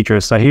operating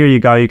procedures. So here you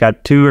go. You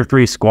got 2 or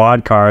 3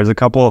 squad cars, a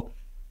couple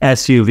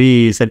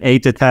SUVs, and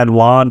 8 to 10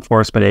 law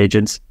enforcement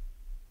agents.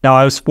 Now,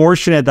 I was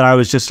fortunate that I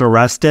was just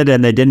arrested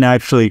and they didn't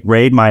actually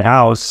raid my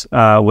house,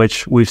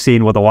 which we've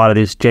seen with a lot of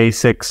these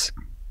J6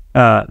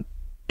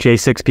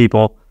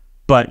 people.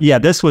 But yeah,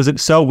 this was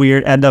so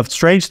weird. And the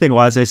strange thing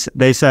was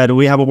they said,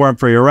 we have a warrant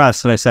for your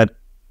arrest. And I said,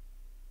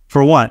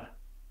 for what?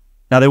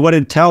 Now, they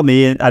wouldn't tell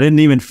me. And I didn't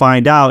even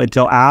find out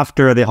until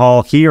after the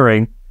whole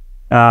hearing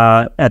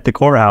at the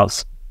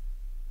courthouse.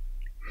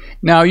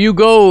 Now you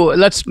go.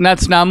 Let's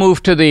now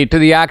move to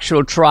the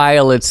actual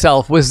trial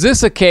itself. Was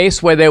this a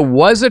case where there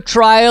was a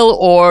trial,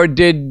 or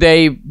did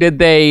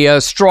they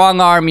strong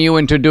arm you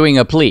into doing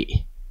a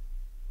plea?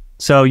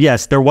 So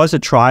yes, there was a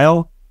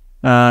trial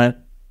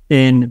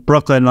in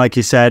Brooklyn, like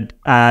you said.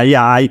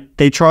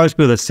 They charged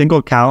me with a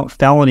single count,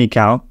 felony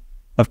count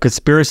of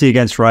conspiracy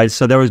against rights.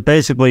 So there was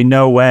basically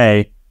no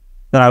way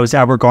that I was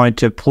ever going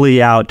to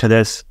plea out to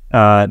this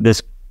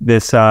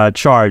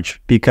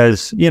charge,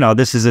 because,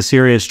 this is a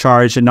serious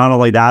charge. And not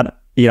only that,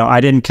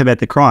 I didn't commit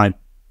the crime.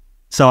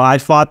 So I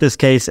fought this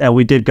case and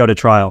we did go to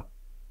trial.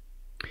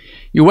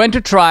 You went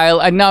to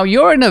trial, and now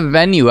you're in a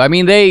venue. I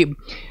mean,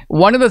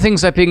 one of the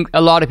things I think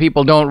a lot of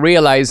people don't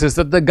realize is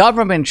that the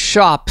government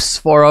shops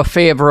for a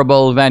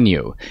favorable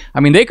venue. I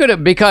mean, they could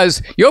have,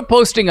 because you're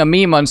posting a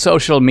meme on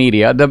social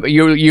media.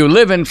 You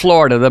live in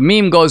Florida. The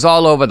meme goes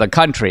all over the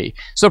country.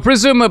 So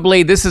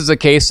presumably this is a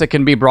case that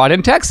can be brought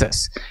in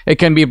Texas. It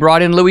can be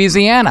brought in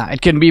Louisiana.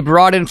 It can be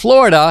brought in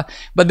Florida.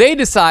 But they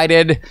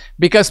decided,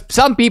 because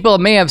some people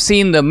may have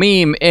seen the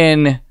meme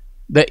in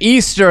the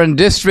Eastern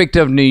District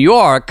of New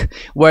York,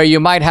 where you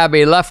might have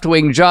a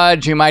left-wing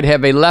judge, you might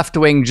have a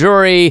left-wing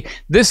jury.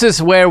 This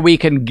is where we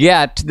can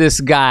get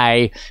this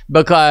guy,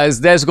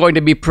 because there's going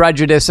to be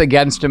prejudice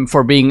against him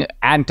for being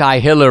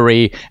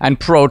anti-Hillary and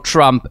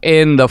pro-Trump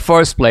in the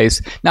first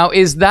place. Now,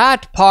 is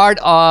that part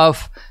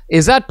of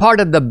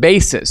the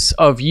basis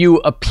of you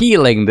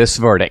appealing this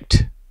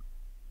verdict?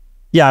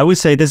 Yeah, I would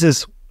say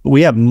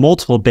we have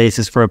multiple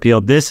bases for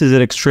appeal. This is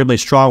an extremely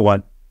strong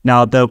one.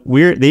 Now, the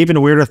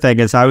even weirder thing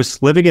is I was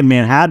living in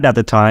Manhattan at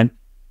the time,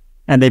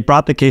 and they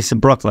brought the case in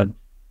Brooklyn,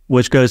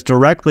 which goes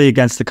directly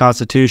against the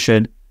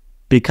Constitution,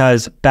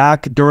 because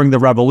back during the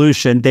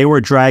Revolution, they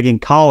were dragging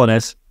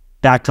colonists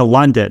back to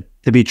London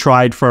to be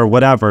tried for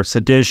whatever,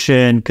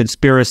 sedition,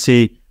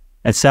 conspiracy,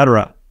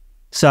 etc.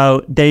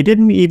 So they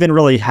didn't even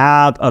really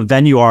have a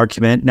venue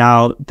argument.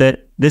 Now,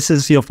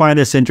 you'll find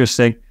this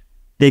interesting.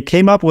 They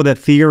came up with a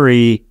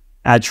theory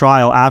at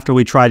trial after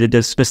we tried to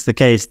dismiss the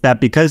case, that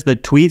because the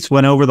tweets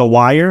went over the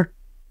wire,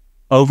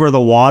 over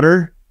the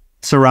water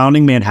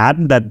surrounding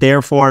Manhattan, that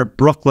therefore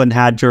Brooklyn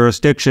had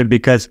jurisdiction,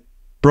 because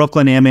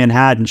Brooklyn and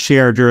Manhattan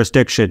share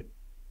jurisdiction.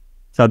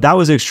 So that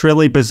was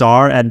extremely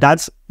bizarre, and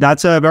that's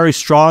a very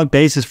strong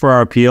basis for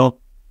our appeal,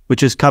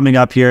 which is coming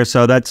up here.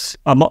 So that's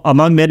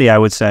among many, I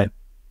would say.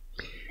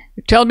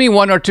 Tell me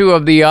one or two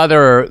of the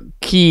other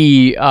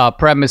key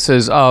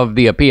premises of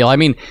the appeal. I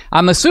mean,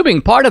 I'm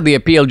assuming part of the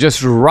appeal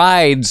just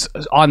rides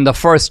on the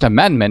First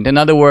Amendment. In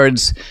other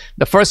words,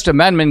 the First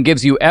Amendment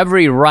gives you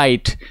every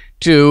right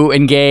to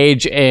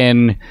engage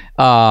in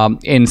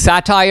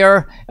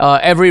satire,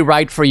 every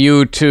right for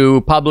you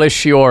to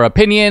publish your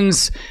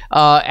opinions,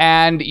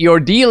 and you're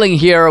dealing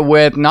here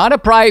with not a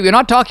private. You're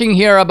not talking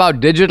here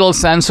about digital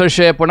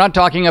censorship. We're not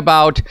talking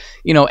about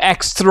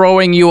X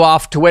throwing you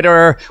off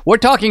Twitter. We're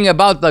talking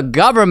about the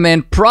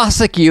government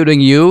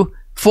prosecuting you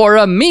for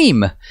a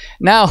meme.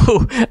 Now,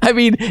 I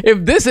mean,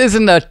 if this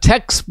isn't a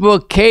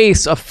textbook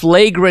case of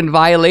flagrant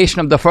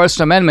violation of the First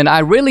Amendment, I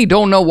really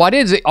don't know what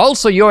is.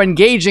 Also, you're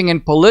engaging in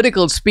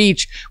political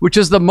speech, which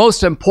is the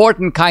most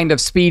important kind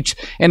of speech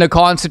in a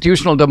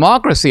constitutional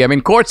democracy. I mean,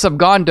 courts have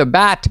gone to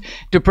bat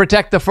to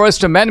protect the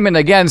First Amendment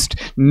against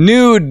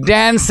nude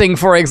dancing,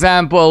 for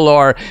example,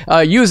 or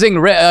using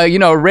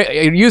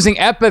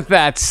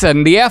epithets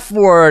and the F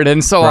word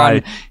and so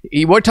on.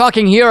 We're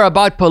talking here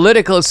about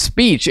political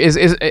speech.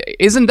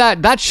 Isn't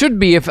that should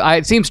be,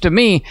 it seems to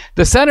me,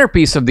 the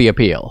centerpiece of the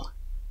appeal?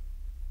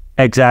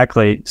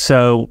 Exactly.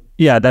 So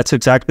yeah, that's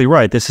exactly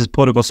right. This is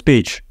political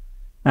speech.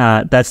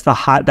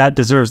 That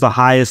deserves the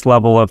highest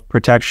level of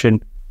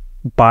protection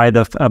by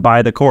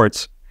the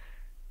courts.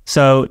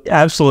 So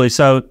absolutely.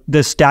 So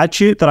the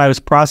statute that I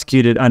was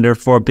prosecuted under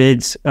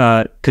forbids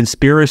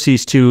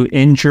conspiracies to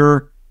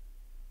injure,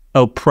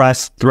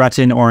 oppress,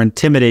 threaten, or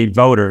intimidate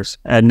voters.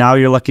 And now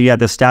you're looking at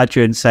the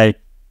statute and say,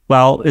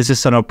 well, is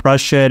this an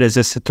oppression? Is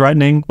this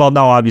threatening? Well,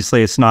 no,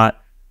 obviously it's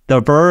not. The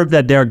verb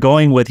that they're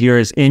going with here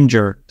is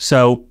injure.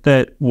 So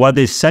what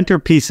the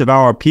centerpiece of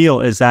our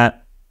appeal is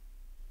that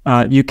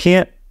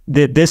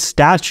this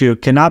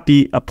statute cannot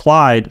be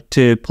applied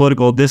to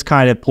this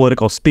kind of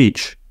political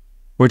speech.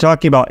 We're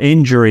talking about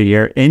injury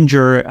here.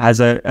 Injure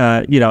has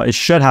it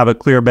should have a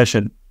clear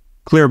mission,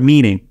 clear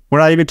meaning. We're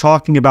not even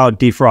talking about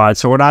defraud.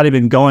 So we're not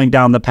even going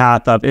down the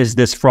path of, is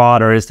this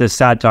fraud or is this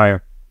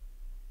satire?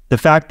 The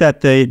fact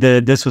that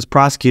this was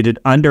prosecuted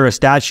under a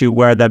statute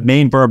where the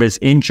main verb is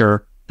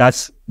injure,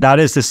 that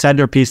is the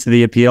centerpiece of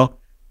the appeal.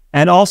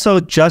 And also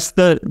just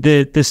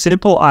the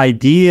simple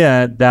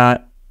idea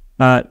that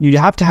you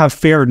have to have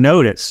fair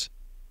notice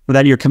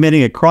that you're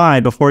committing a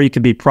crime before you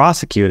can be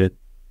prosecuted.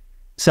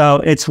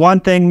 So it's one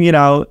thing,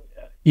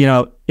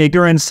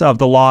 ignorance of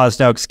the law is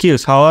no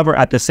excuse. However,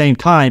 at the same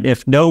time,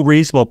 if no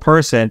reasonable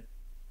person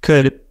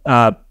could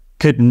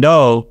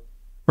know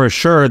for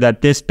sure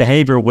that this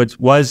behavior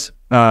was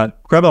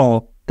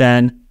criminal,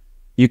 then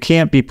you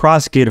can't be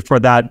prosecuted for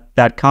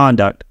that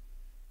conduct.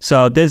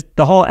 So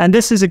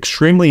this is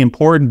extremely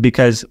important,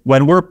 because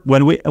when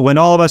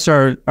all of us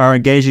are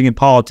engaging in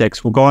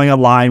politics, we're going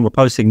online, we're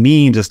posting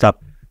memes and stuff.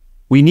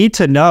 We need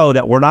to know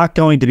that we're not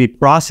going to be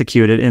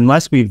prosecuted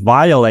unless we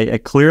violate a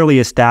clearly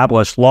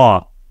established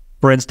law.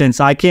 For instance,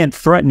 I can't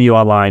threaten you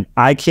online.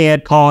 I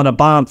can't call in a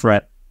bomb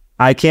threat.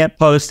 I can't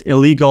post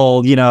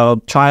illegal,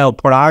 child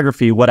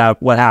pornography, what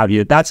have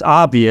you. That's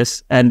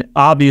obvious. And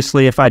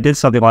obviously, if I did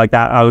something like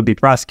that, I would be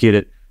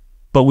prosecuted.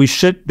 But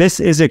this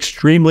is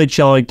extremely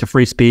chilling to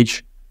free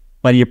speech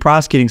when you're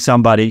prosecuting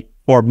somebody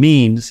for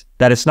memes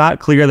that it's not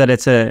clear that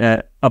it's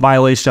a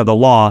violation of the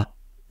law.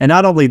 And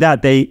not only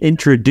that, they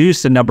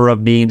introduced a number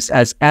of memes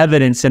as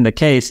evidence in the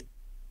case,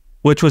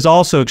 which was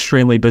also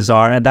extremely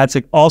bizarre. And that's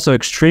also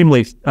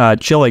extremely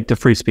chilling to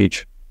free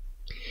speech.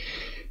 I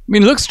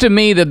mean, it looks to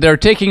me that they're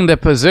taking the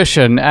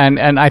position,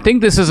 and I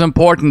think this is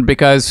important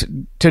because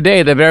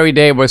today, the very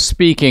day we're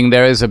speaking,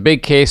 there is a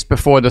big case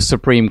before the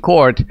Supreme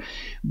Court.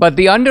 But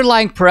the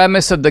underlying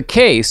premise of the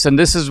case, and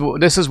this is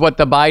what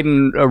the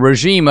Biden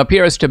regime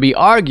appears to be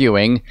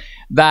arguing,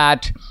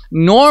 that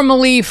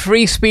normally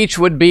free speech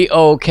would be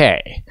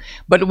okay.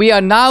 But we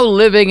are now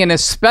living in a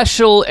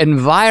special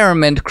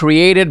environment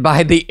created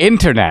by the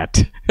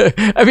internet.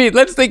 I mean,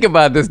 let's think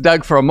about this,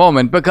 Doug, for a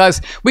moment,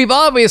 because we've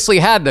obviously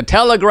had the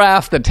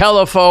telegraph, the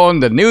telephone,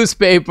 the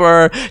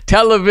newspaper,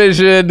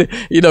 television,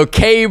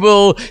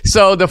 cable.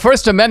 So the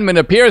First Amendment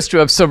appears to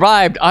have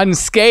survived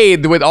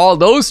unscathed with all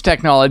those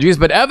technologies,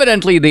 but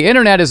evidently the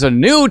internet is a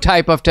new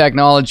type of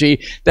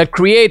technology that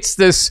creates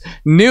this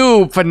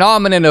new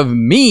phenomenon of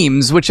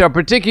memes, which are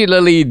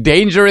particularly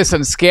dangerous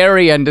and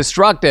scary and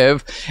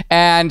destructive.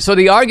 And so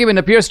the argument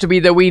appears to be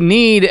that we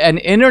need an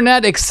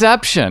internet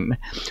exception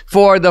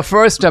for the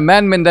First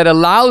Amendment that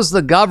allows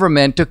the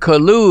government to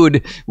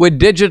collude with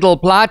digital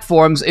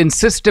platforms in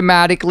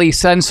systematically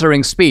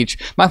censoring speech.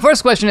 My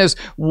first question is,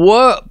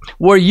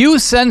 were you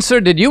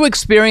censored? Did you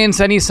experience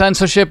any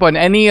censorship on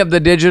any of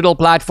the digital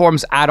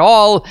platforms at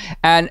all?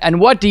 And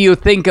what do you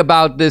think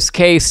about this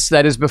case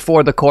that is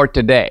before the court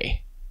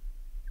today?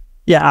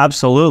 Yeah,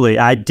 absolutely.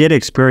 I did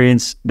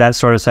experience that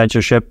sort of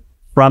censorship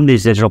from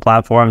these digital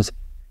platforms.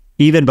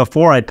 Even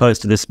before I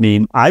posted this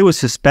meme, I was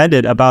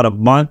suspended about a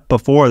month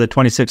before the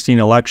 2016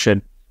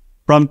 election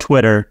from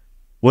Twitter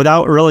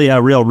without really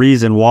a real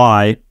reason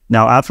why.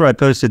 Now, after I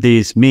posted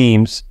these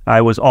memes,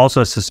 I was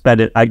also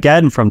suspended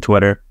again from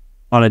Twitter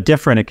on a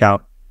different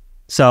account.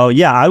 So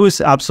yeah, I was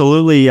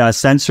absolutely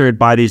censored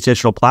by these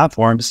digital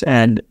platforms.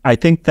 And I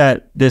think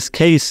that this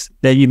case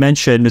that you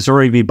mentioned,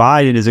 Missouri v.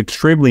 Biden, is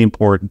extremely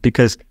important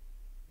because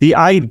the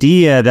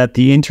idea that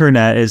the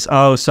internet is,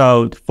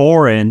 so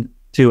foreign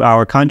to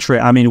our country.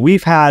 I mean,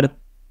 we've had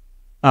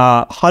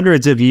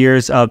hundreds of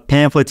years of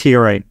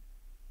pamphleteering,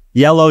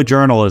 yellow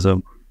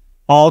journalism,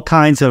 all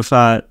kinds of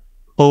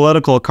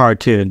political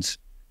cartoons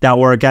that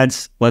were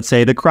against, let's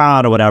say, the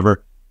crown or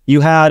whatever. You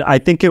had, I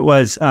think it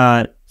was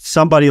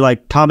somebody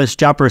like Thomas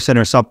Jefferson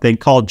or something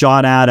called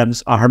John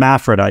Adams a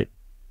hermaphrodite.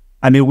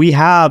 I mean, we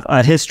have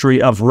a history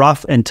of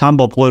rough and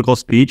tumble political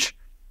speech,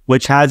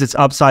 which has its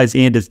upsides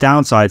and its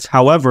downsides.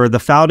 However, the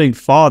founding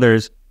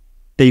fathers,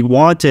 they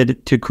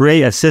wanted to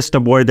create a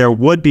system where there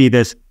would be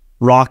this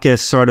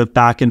raucous sort of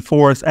back and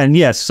forth. And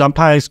yes,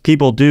 sometimes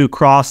people do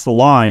cross the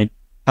line.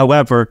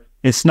 However,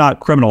 it's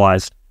not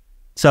criminalized.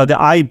 So the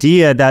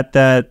idea that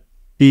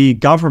the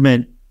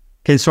government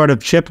can sort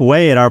of chip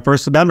away at our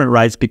First Amendment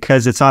rights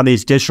because it's on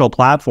these digital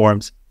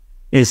platforms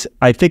is,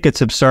 I think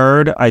it's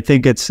absurd. I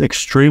think it's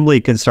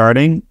extremely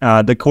concerning.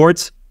 The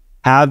courts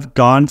have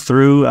gone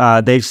through,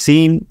 they've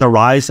seen the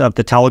rise of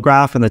the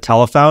telegraph and the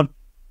telephone,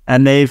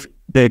 and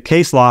the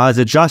case law has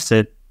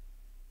adjusted,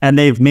 and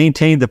they've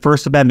maintained the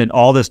First Amendment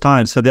all this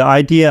time. So the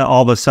idea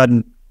all of a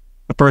sudden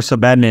the First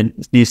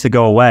Amendment needs to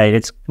go away,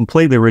 it's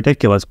completely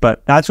ridiculous.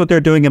 But that's what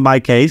they're doing in my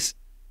case.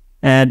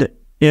 And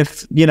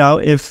if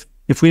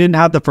we didn't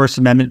have the First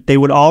Amendment, they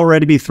would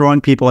already be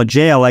throwing people in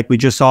jail, like we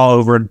just saw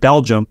over in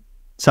Belgium,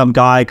 some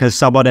guy, because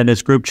someone in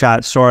his group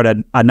chat saw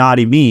a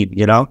naughty meme,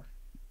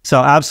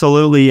 So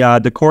absolutely,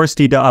 the courts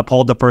need to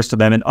uphold the First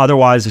Amendment.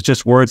 Otherwise, it's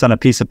just words on a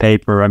piece of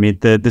paper. I mean,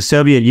 the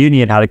Soviet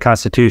Union had a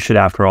constitution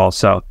after all.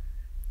 So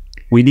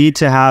we need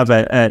to have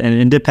an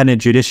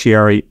independent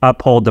judiciary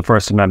uphold the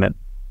First Amendment.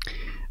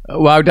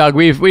 Wow, Doug,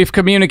 we've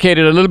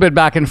communicated a little bit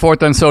back and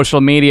forth on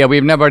social media.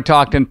 We've never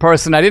talked in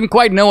person. I didn't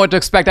quite know what to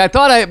expect. I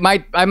thought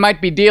I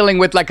might be dealing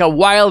with like a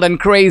wild and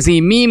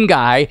crazy meme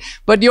guy,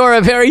 but you're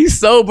a very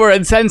sober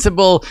and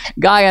sensible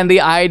guy, and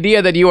the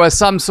idea that you are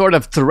some sort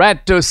of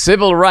threat to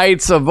civil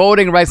rights or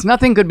voting rights,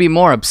 nothing could be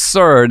more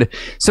absurd.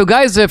 So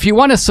guys, if you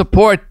want to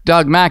support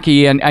Doug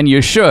Mackey, and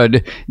you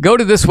should, go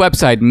to this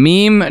website,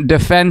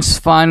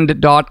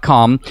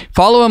 memedefensefund.com.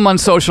 Follow him on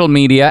social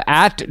media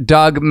at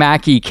Doug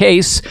Mackey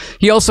Case.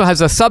 He also has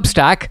a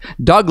Substack,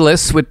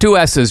 Douglas with 2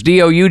 S's,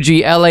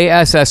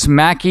 Douglass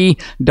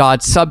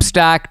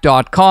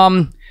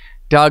Mackey.substack.com.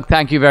 Doug,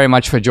 thank you very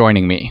much for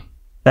joining me.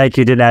 Thank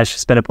you, Dinesh.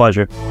 It's been a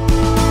pleasure.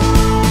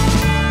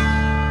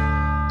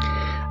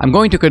 I'm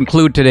going to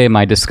conclude today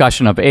my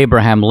discussion of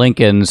Abraham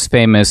Lincoln's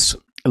famous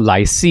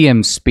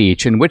Lyceum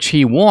speech, in which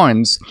he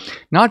warns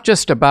not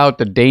just about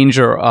the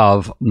danger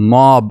of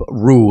mob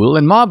rule,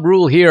 and mob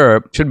rule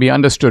here should be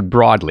understood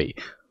broadly,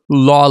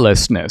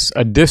 lawlessness,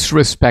 a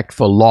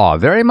disrespectful law,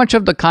 very much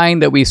of the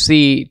kind that we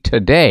see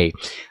today.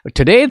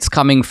 Today it's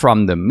coming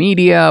from the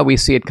media, we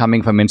see it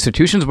coming from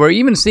institutions, we're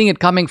even seeing it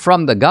coming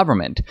from the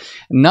government.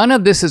 None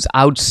of this is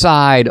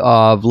outside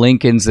of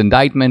Lincoln's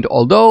indictment,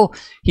 although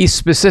he's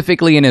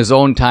specifically in his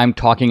own time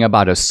talking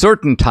about a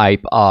certain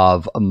type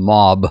of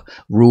mob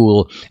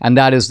rule, and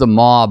that is the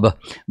mob,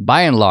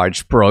 by and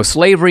large,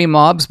 pro-slavery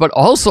mobs, but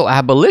also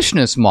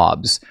abolitionist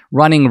mobs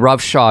running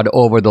roughshod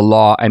over the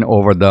law and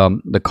over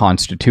the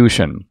Constitution.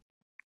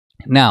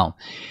 Now,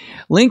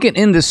 Lincoln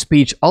in this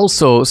speech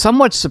also,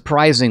 somewhat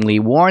surprisingly,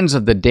 warns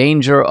of the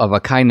danger of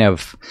a kind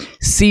of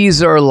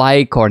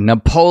Caesar-like or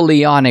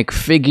Napoleonic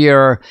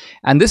figure.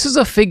 And this is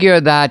a figure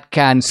that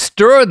can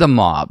stir the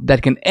mob,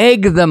 that can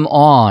egg them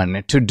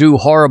on to do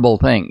horrible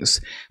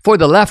things. For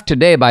the left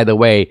today, by the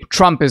way,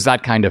 Trump is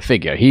that kind of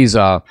figure. He's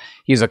a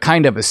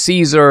kind of a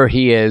Caesar.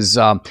 He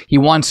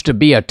wants to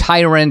be a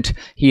tyrant.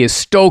 He is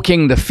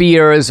stoking the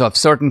fears of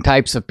certain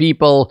types of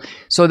people.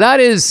 So that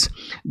is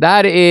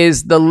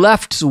the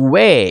left's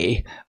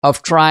way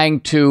of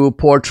trying to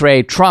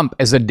portray Trump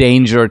as a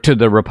danger to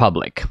the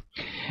republic.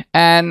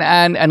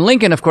 And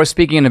Lincoln, of course,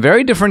 speaking in a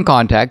very different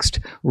context,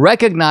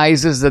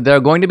 recognizes that there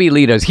are going to be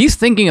leaders. He's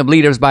thinking of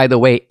leaders, by the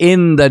way,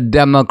 in the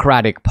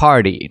Democratic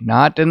Party,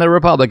 not in the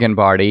Republican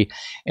Party,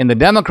 in the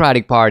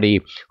Democratic Party,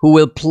 who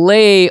will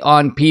play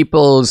on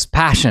people's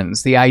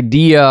passions, the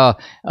idea,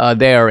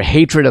 their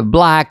hatred of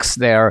blacks,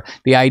 the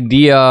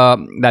idea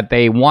that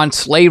they want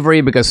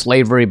slavery because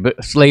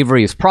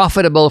slavery is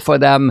profitable for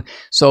them.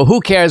 So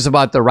who cares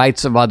about the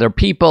rights of other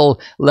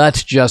people?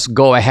 Let's just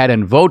go ahead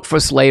and vote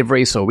for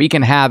slavery so we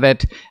can have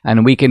it,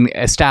 and we can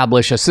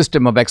establish a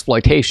system of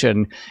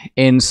exploitation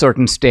in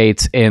certain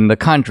states in the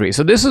country.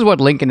 So this is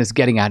what Lincoln is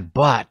getting at.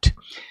 But,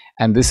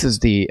 and this is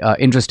the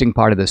interesting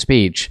part of the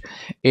speech,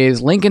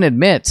 is Lincoln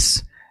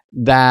admits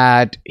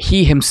that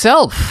he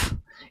himself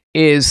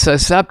is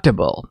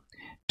susceptible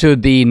to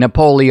the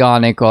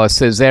Napoleonic or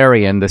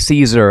Caesarian, the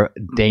Caesar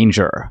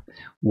danger.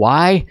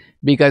 Why?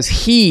 Because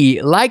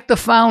he, like the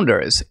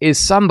founders, is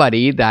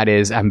somebody that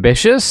is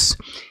ambitious.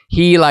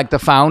 He, like the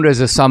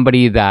founders, is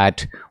somebody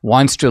that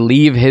wants to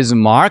leave his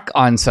mark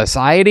on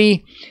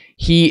society.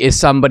 he is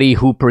somebody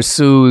who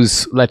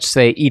pursues, let's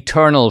say,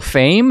 eternal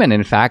fame. And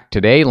in fact,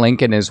 today,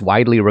 Lincoln is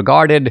widely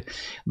regarded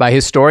by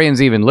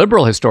historians, even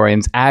liberal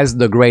historians, as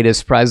the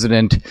greatest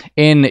president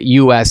in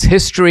U.S.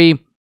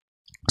 history.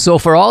 So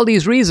for all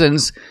these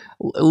reasons,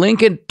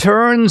 Lincoln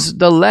turns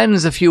the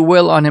lens, if you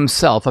will, on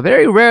himself. A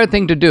very rare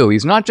thing to do.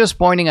 He's not just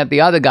pointing at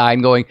the other guy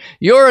and going,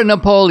 "You're a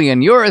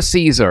Napoleon, you're a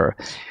Caesar."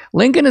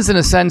 Lincoln is in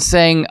a sense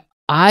saying,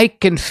 I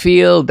can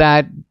feel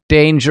that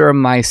danger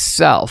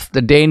myself,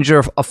 the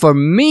danger for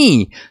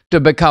me to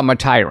become a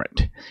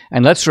tyrant.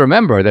 And let's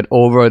remember that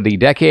over the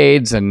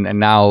decades and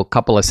now a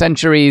couple of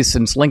centuries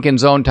since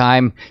Lincoln's own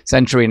time,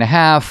 century and a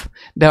half,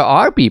 there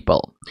are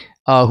people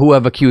who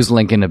have accused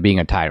Lincoln of being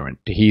a tyrant.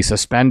 He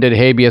suspended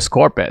habeas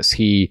corpus.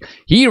 He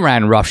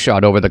ran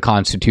roughshod over the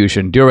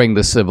Constitution during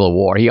the Civil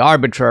War. He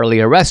arbitrarily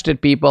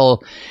arrested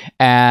people.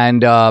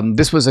 And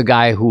this was a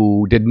guy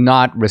who did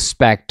not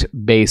respect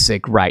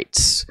basic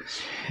rights.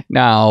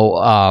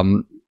 Now,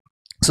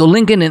 so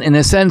Lincoln, in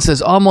a sense,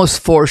 is almost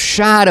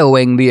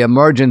foreshadowing the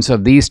emergence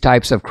of these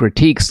types of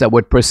critiques that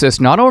would persist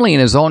not only in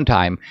his own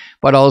time,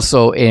 but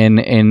also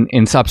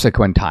in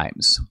subsequent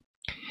times.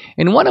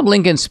 In one of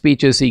Lincoln's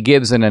speeches, he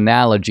gives an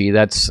analogy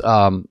that's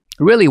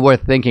really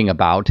worth thinking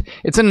about.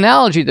 It's an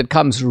analogy that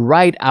comes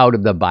right out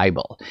of the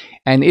Bible,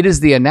 and it is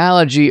the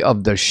analogy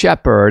of the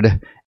shepherd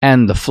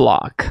and the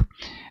flock.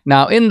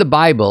 Now, in the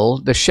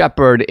Bible, the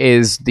shepherd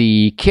is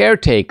the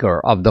caretaker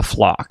of the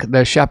flock.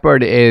 The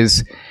shepherd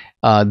is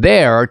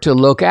there to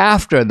look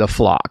after the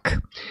flock.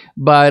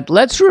 But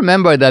let's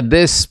remember that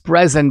this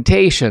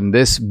presentation,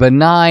 this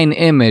benign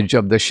image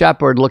of the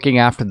shepherd looking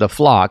after the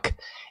flock,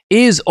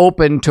 is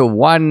open to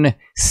one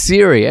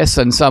serious,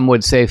 and some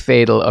would say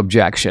fatal,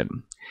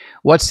 objection.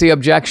 What's the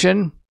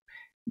objection?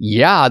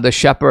 Yeah, the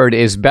shepherd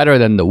is better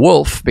than the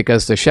wolf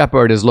because the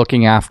shepherd is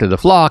looking after the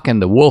flock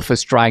and the wolf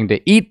is trying to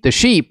eat the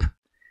sheep.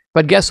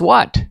 But guess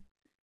what?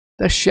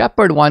 The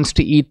shepherd wants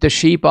to eat the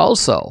sheep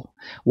also.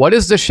 What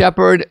is the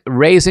shepherd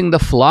raising the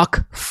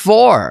flock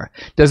for?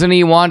 Doesn't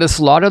he want to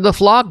slaughter the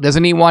flock?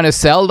 Doesn't he want to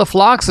sell the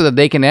flock so that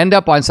they can end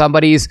up on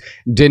somebody's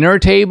dinner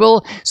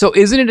table? So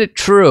isn't it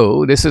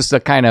true? This is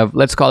the kind of,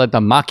 let's call it the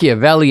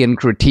Machiavellian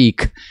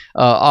critique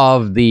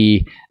of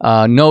the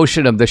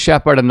notion of the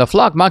shepherd and the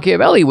flock.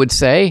 Machiavelli would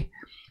say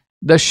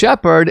the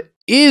shepherd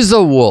is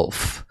a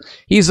wolf.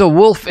 He's a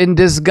wolf in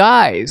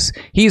disguise.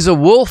 He's a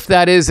wolf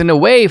that is, in a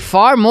way,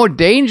 far more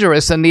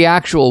dangerous than the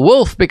actual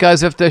wolf,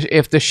 because if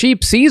the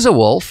sheep sees a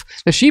wolf,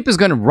 the sheep is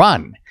going to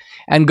run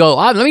and go,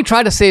 let me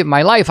try to save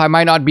my life. I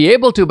might not be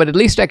able to, but at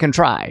least I can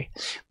try.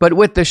 But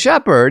with the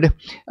shepherd,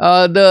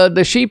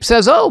 the sheep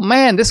says, oh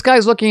man, this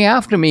guy's looking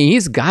after me.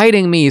 He's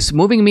guiding me. He's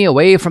moving me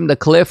away from the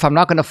cliff. I'm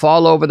not going to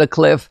fall over the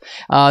cliff.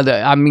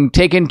 I'm being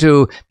taken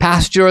to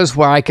pastures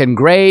where I can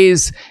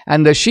graze.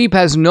 And the sheep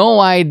has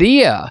no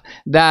idea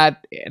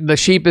that the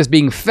sheep is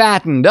being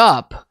fattened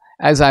up,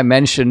 as I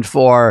mentioned,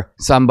 for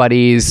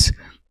somebody's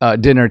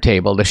dinner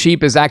table. The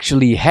sheep is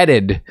actually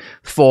headed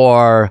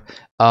for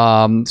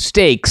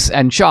steaks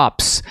and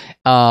chops.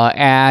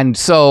 And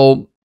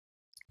so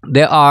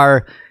there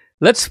are,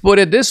 let's put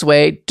it this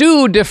way,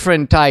 two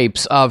different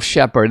types of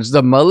shepherds.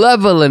 The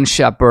malevolent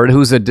shepherd,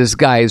 who's a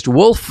disguised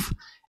wolf,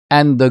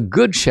 and the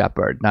good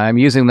shepherd. Now, I'm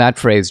using that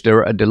phrase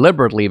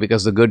deliberately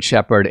because the good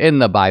shepherd in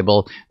the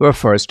Bible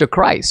refers to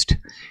Christ.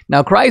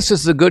 Now, Christ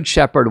is the good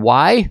shepherd.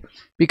 Why?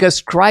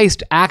 Because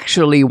Christ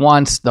actually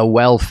wants the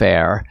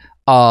welfare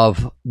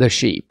of the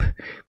sheep.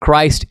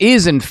 Christ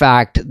is, in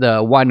fact,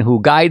 the one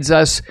who guides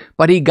us,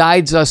 but he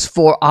guides us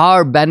for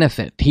our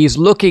benefit. He's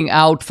looking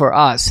out for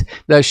us.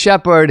 The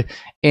shepherd,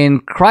 in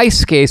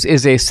Christ's case,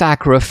 is a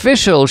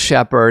sacrificial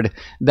shepherd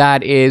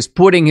that is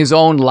putting his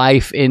own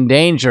life in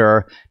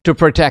danger to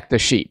protect the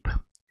sheep.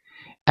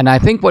 And I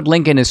think what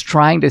Lincoln is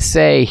trying to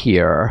say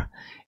here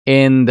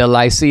in the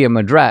Lyceum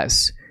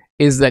Address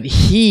is that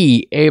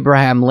he,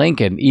 Abraham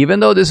Lincoln, even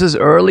though this is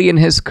early in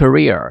his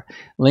career,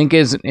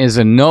 Lincoln is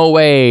in no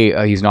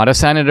way, he's not a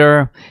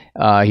senator,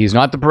 he's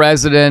not the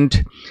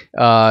president.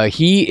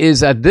 He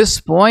is at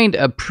this point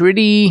a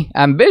pretty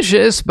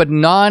ambitious but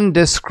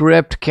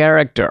nondescript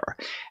character.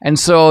 And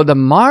so the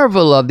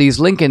marvel of these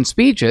Lincoln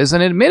speeches,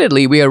 and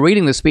admittedly we are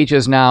reading the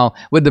speeches now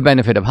with the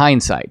benefit of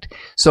hindsight.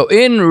 So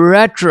in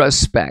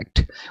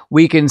retrospect,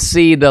 we can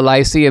see the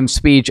Lyceum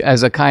speech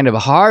as a kind of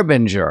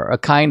harbinger, a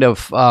kind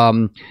of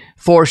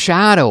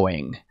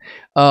foreshadowing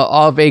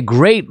of a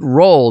great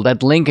role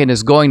that Lincoln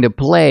is going to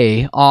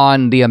play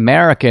on the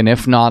American,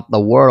 if not the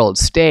world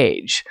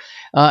stage.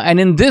 And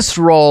in this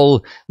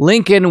role,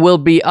 Lincoln will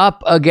be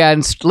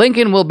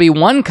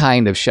one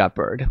kind of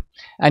shepherd,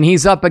 and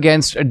he's up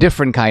against a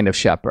different kind of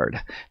shepherd.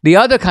 The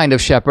other kind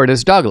of shepherd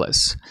is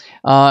Douglas.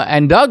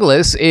 And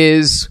Douglas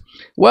is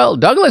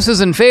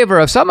in favor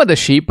of some of the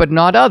sheep, but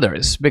not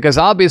others, because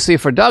obviously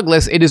for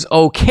Douglas, it is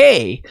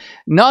okay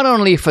not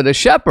only for the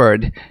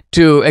shepherd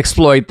to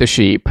exploit the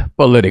sheep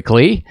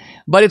politically,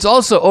 but it's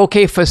also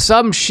okay for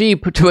some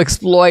sheep to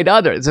exploit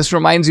others. This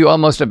reminds you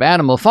almost of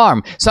Animal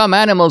Farm. Some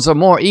animals are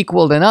more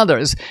equal than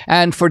others.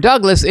 And for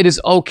Douglas, it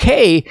is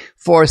okay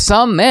for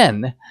some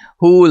men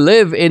who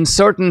live in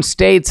certain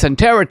states and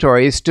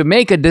territories to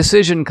make a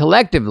decision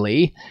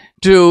collectively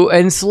to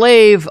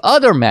enslave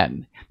other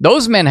men.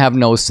 Those men have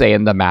no say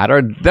in the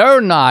matter.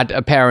 They're not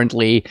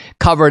apparently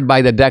covered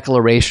by the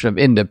Declaration of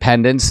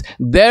Independence.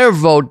 Their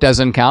vote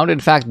doesn't count. In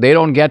fact, they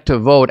don't get to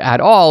vote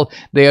at all.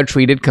 They are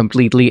treated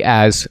completely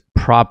as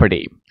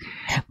property.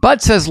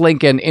 But, says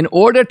Lincoln, in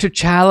order to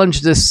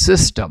challenge this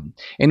system,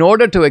 in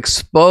order to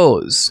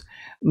expose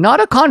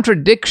not a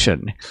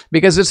contradiction,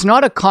 because it's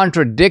not a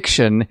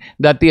contradiction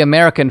that the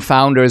American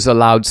founders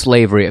allowed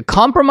slavery. A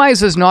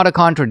compromise is not a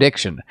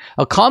contradiction.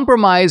 A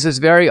compromise is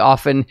very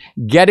often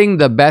getting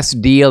the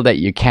best deal that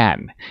you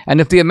can.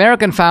 And if the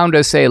American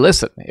founders say,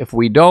 listen, if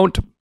we don't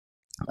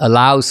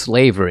allow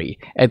slavery,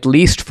 at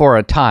least for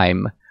a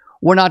time,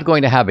 we're not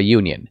going to have a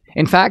union.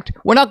 In fact,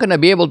 we're not going to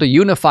be able to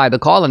unify the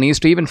colonies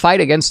to even fight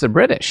against the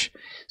British.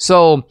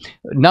 So,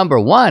 number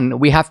one,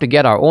 we have to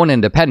get our own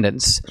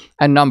independence.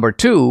 And number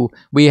two,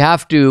 we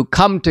have to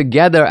come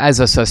together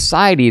as a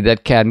society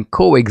that can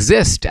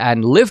coexist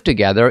and live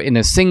together in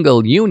a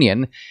single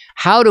union.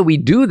 How do we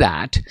do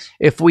that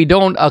if we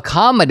don't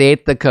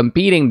accommodate the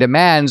competing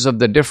demands of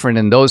the different,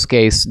 in those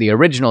cases, the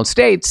original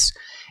states?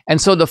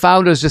 And so the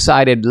founders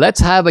decided, let's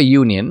have a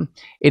union.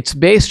 It's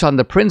based on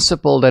the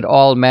principle that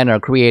all men are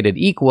created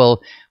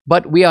equal,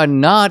 but we are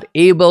not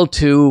able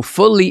to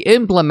fully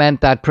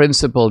implement that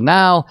principle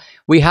now.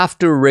 We have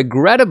to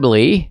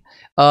regrettably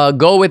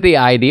go with the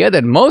idea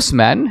that most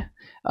men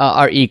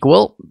are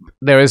equal.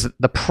 There is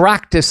the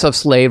practice of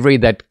slavery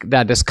that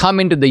has come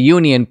into the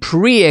union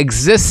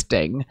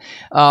pre-existing.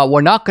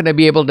 We're not going to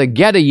be able to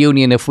get a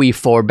union if we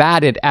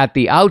forbade it at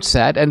the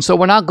outset, and so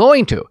we're not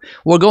going to.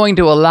 We're going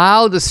to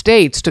allow the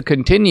states to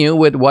continue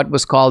with what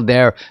was called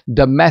their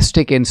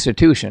domestic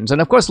institutions. And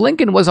of course,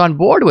 Lincoln was on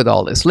board with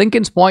all this.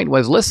 Lincoln's point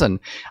was,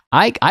 listen,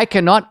 I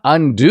cannot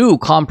undo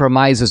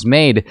compromises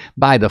made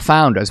by the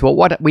founders. Well,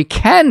 what we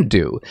can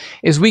do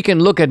is we can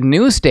look at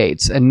new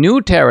states and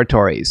new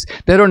territories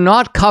that are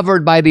not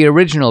covered by the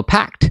original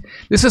pact.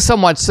 This is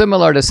somewhat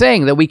similar to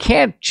saying that we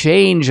can't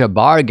change a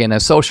bargain, a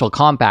social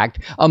compact,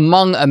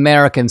 among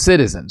American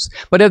citizens.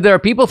 But if there are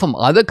people from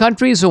other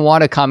countries who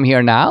want to come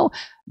here now,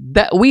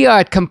 that we are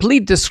at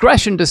complete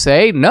discretion to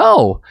say,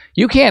 no,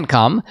 you can't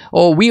come,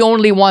 or we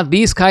only want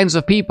these kinds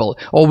of people,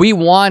 or we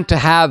want to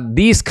have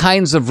these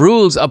kinds of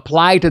rules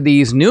apply to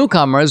these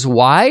newcomers.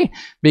 Why?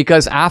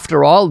 Because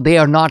after all, they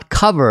are not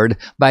covered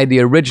by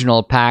the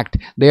original pact.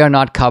 They are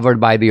not covered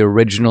by the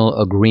original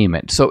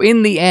agreement. So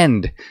in the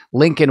end,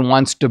 Lincoln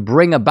wants to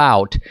bring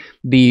about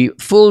the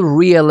full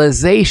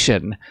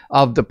realization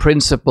of the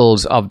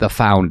principles of the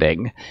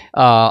founding.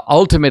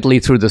 Ultimately,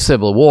 through the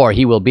Civil War,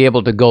 he will be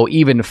able to go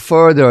even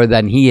further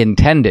than he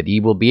intended. He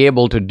will be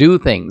able to do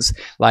things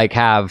like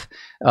have,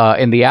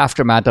 in the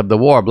aftermath of the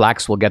war,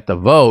 blacks will get the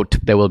vote.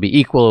 There will be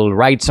equal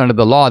rights under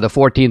the law, the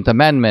 14th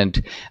Amendment.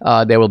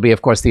 There will be,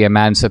 of course, the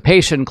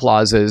emancipation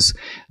clauses.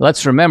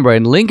 Let's remember,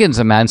 in Lincoln's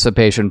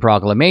Emancipation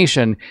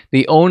Proclamation,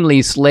 the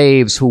only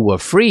slaves who were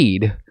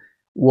freed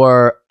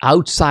were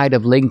outside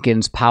of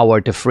Lincoln's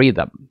power to free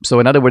them. So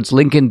in other words,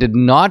 Lincoln did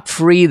not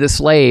free the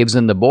slaves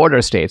in the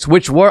border states,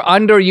 which were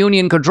under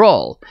Union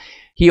control.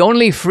 He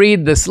only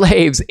freed the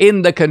slaves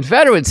in the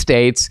Confederate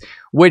states,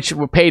 which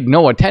paid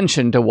no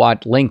attention to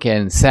what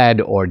Lincoln said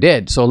or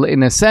did. So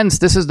in a sense,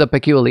 this is the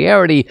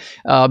peculiarity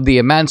of the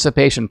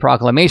Emancipation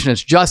Proclamation.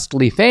 It's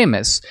justly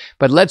famous,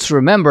 but let's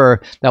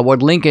remember that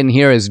what Lincoln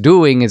here is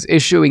doing is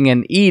issuing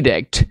an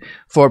edict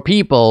for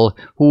people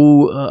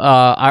who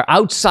are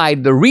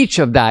outside the reach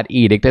of that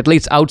edict, at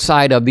least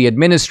outside of the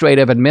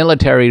administrative and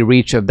military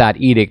reach of that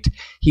edict.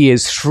 He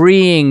is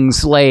freeing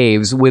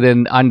slaves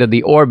under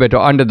the orbit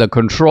or under the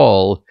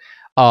control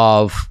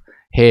of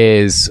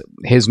his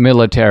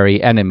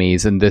military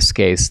enemies, in this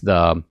case,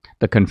 the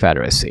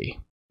Confederacy.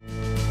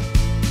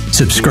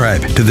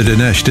 Subscribe to the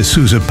Dinesh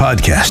D'Souza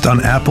podcast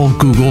on Apple,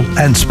 Google,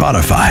 and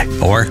Spotify,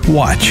 or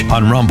watch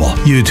on Rumble,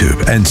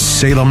 YouTube, and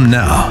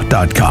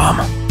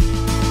SalemNow.com.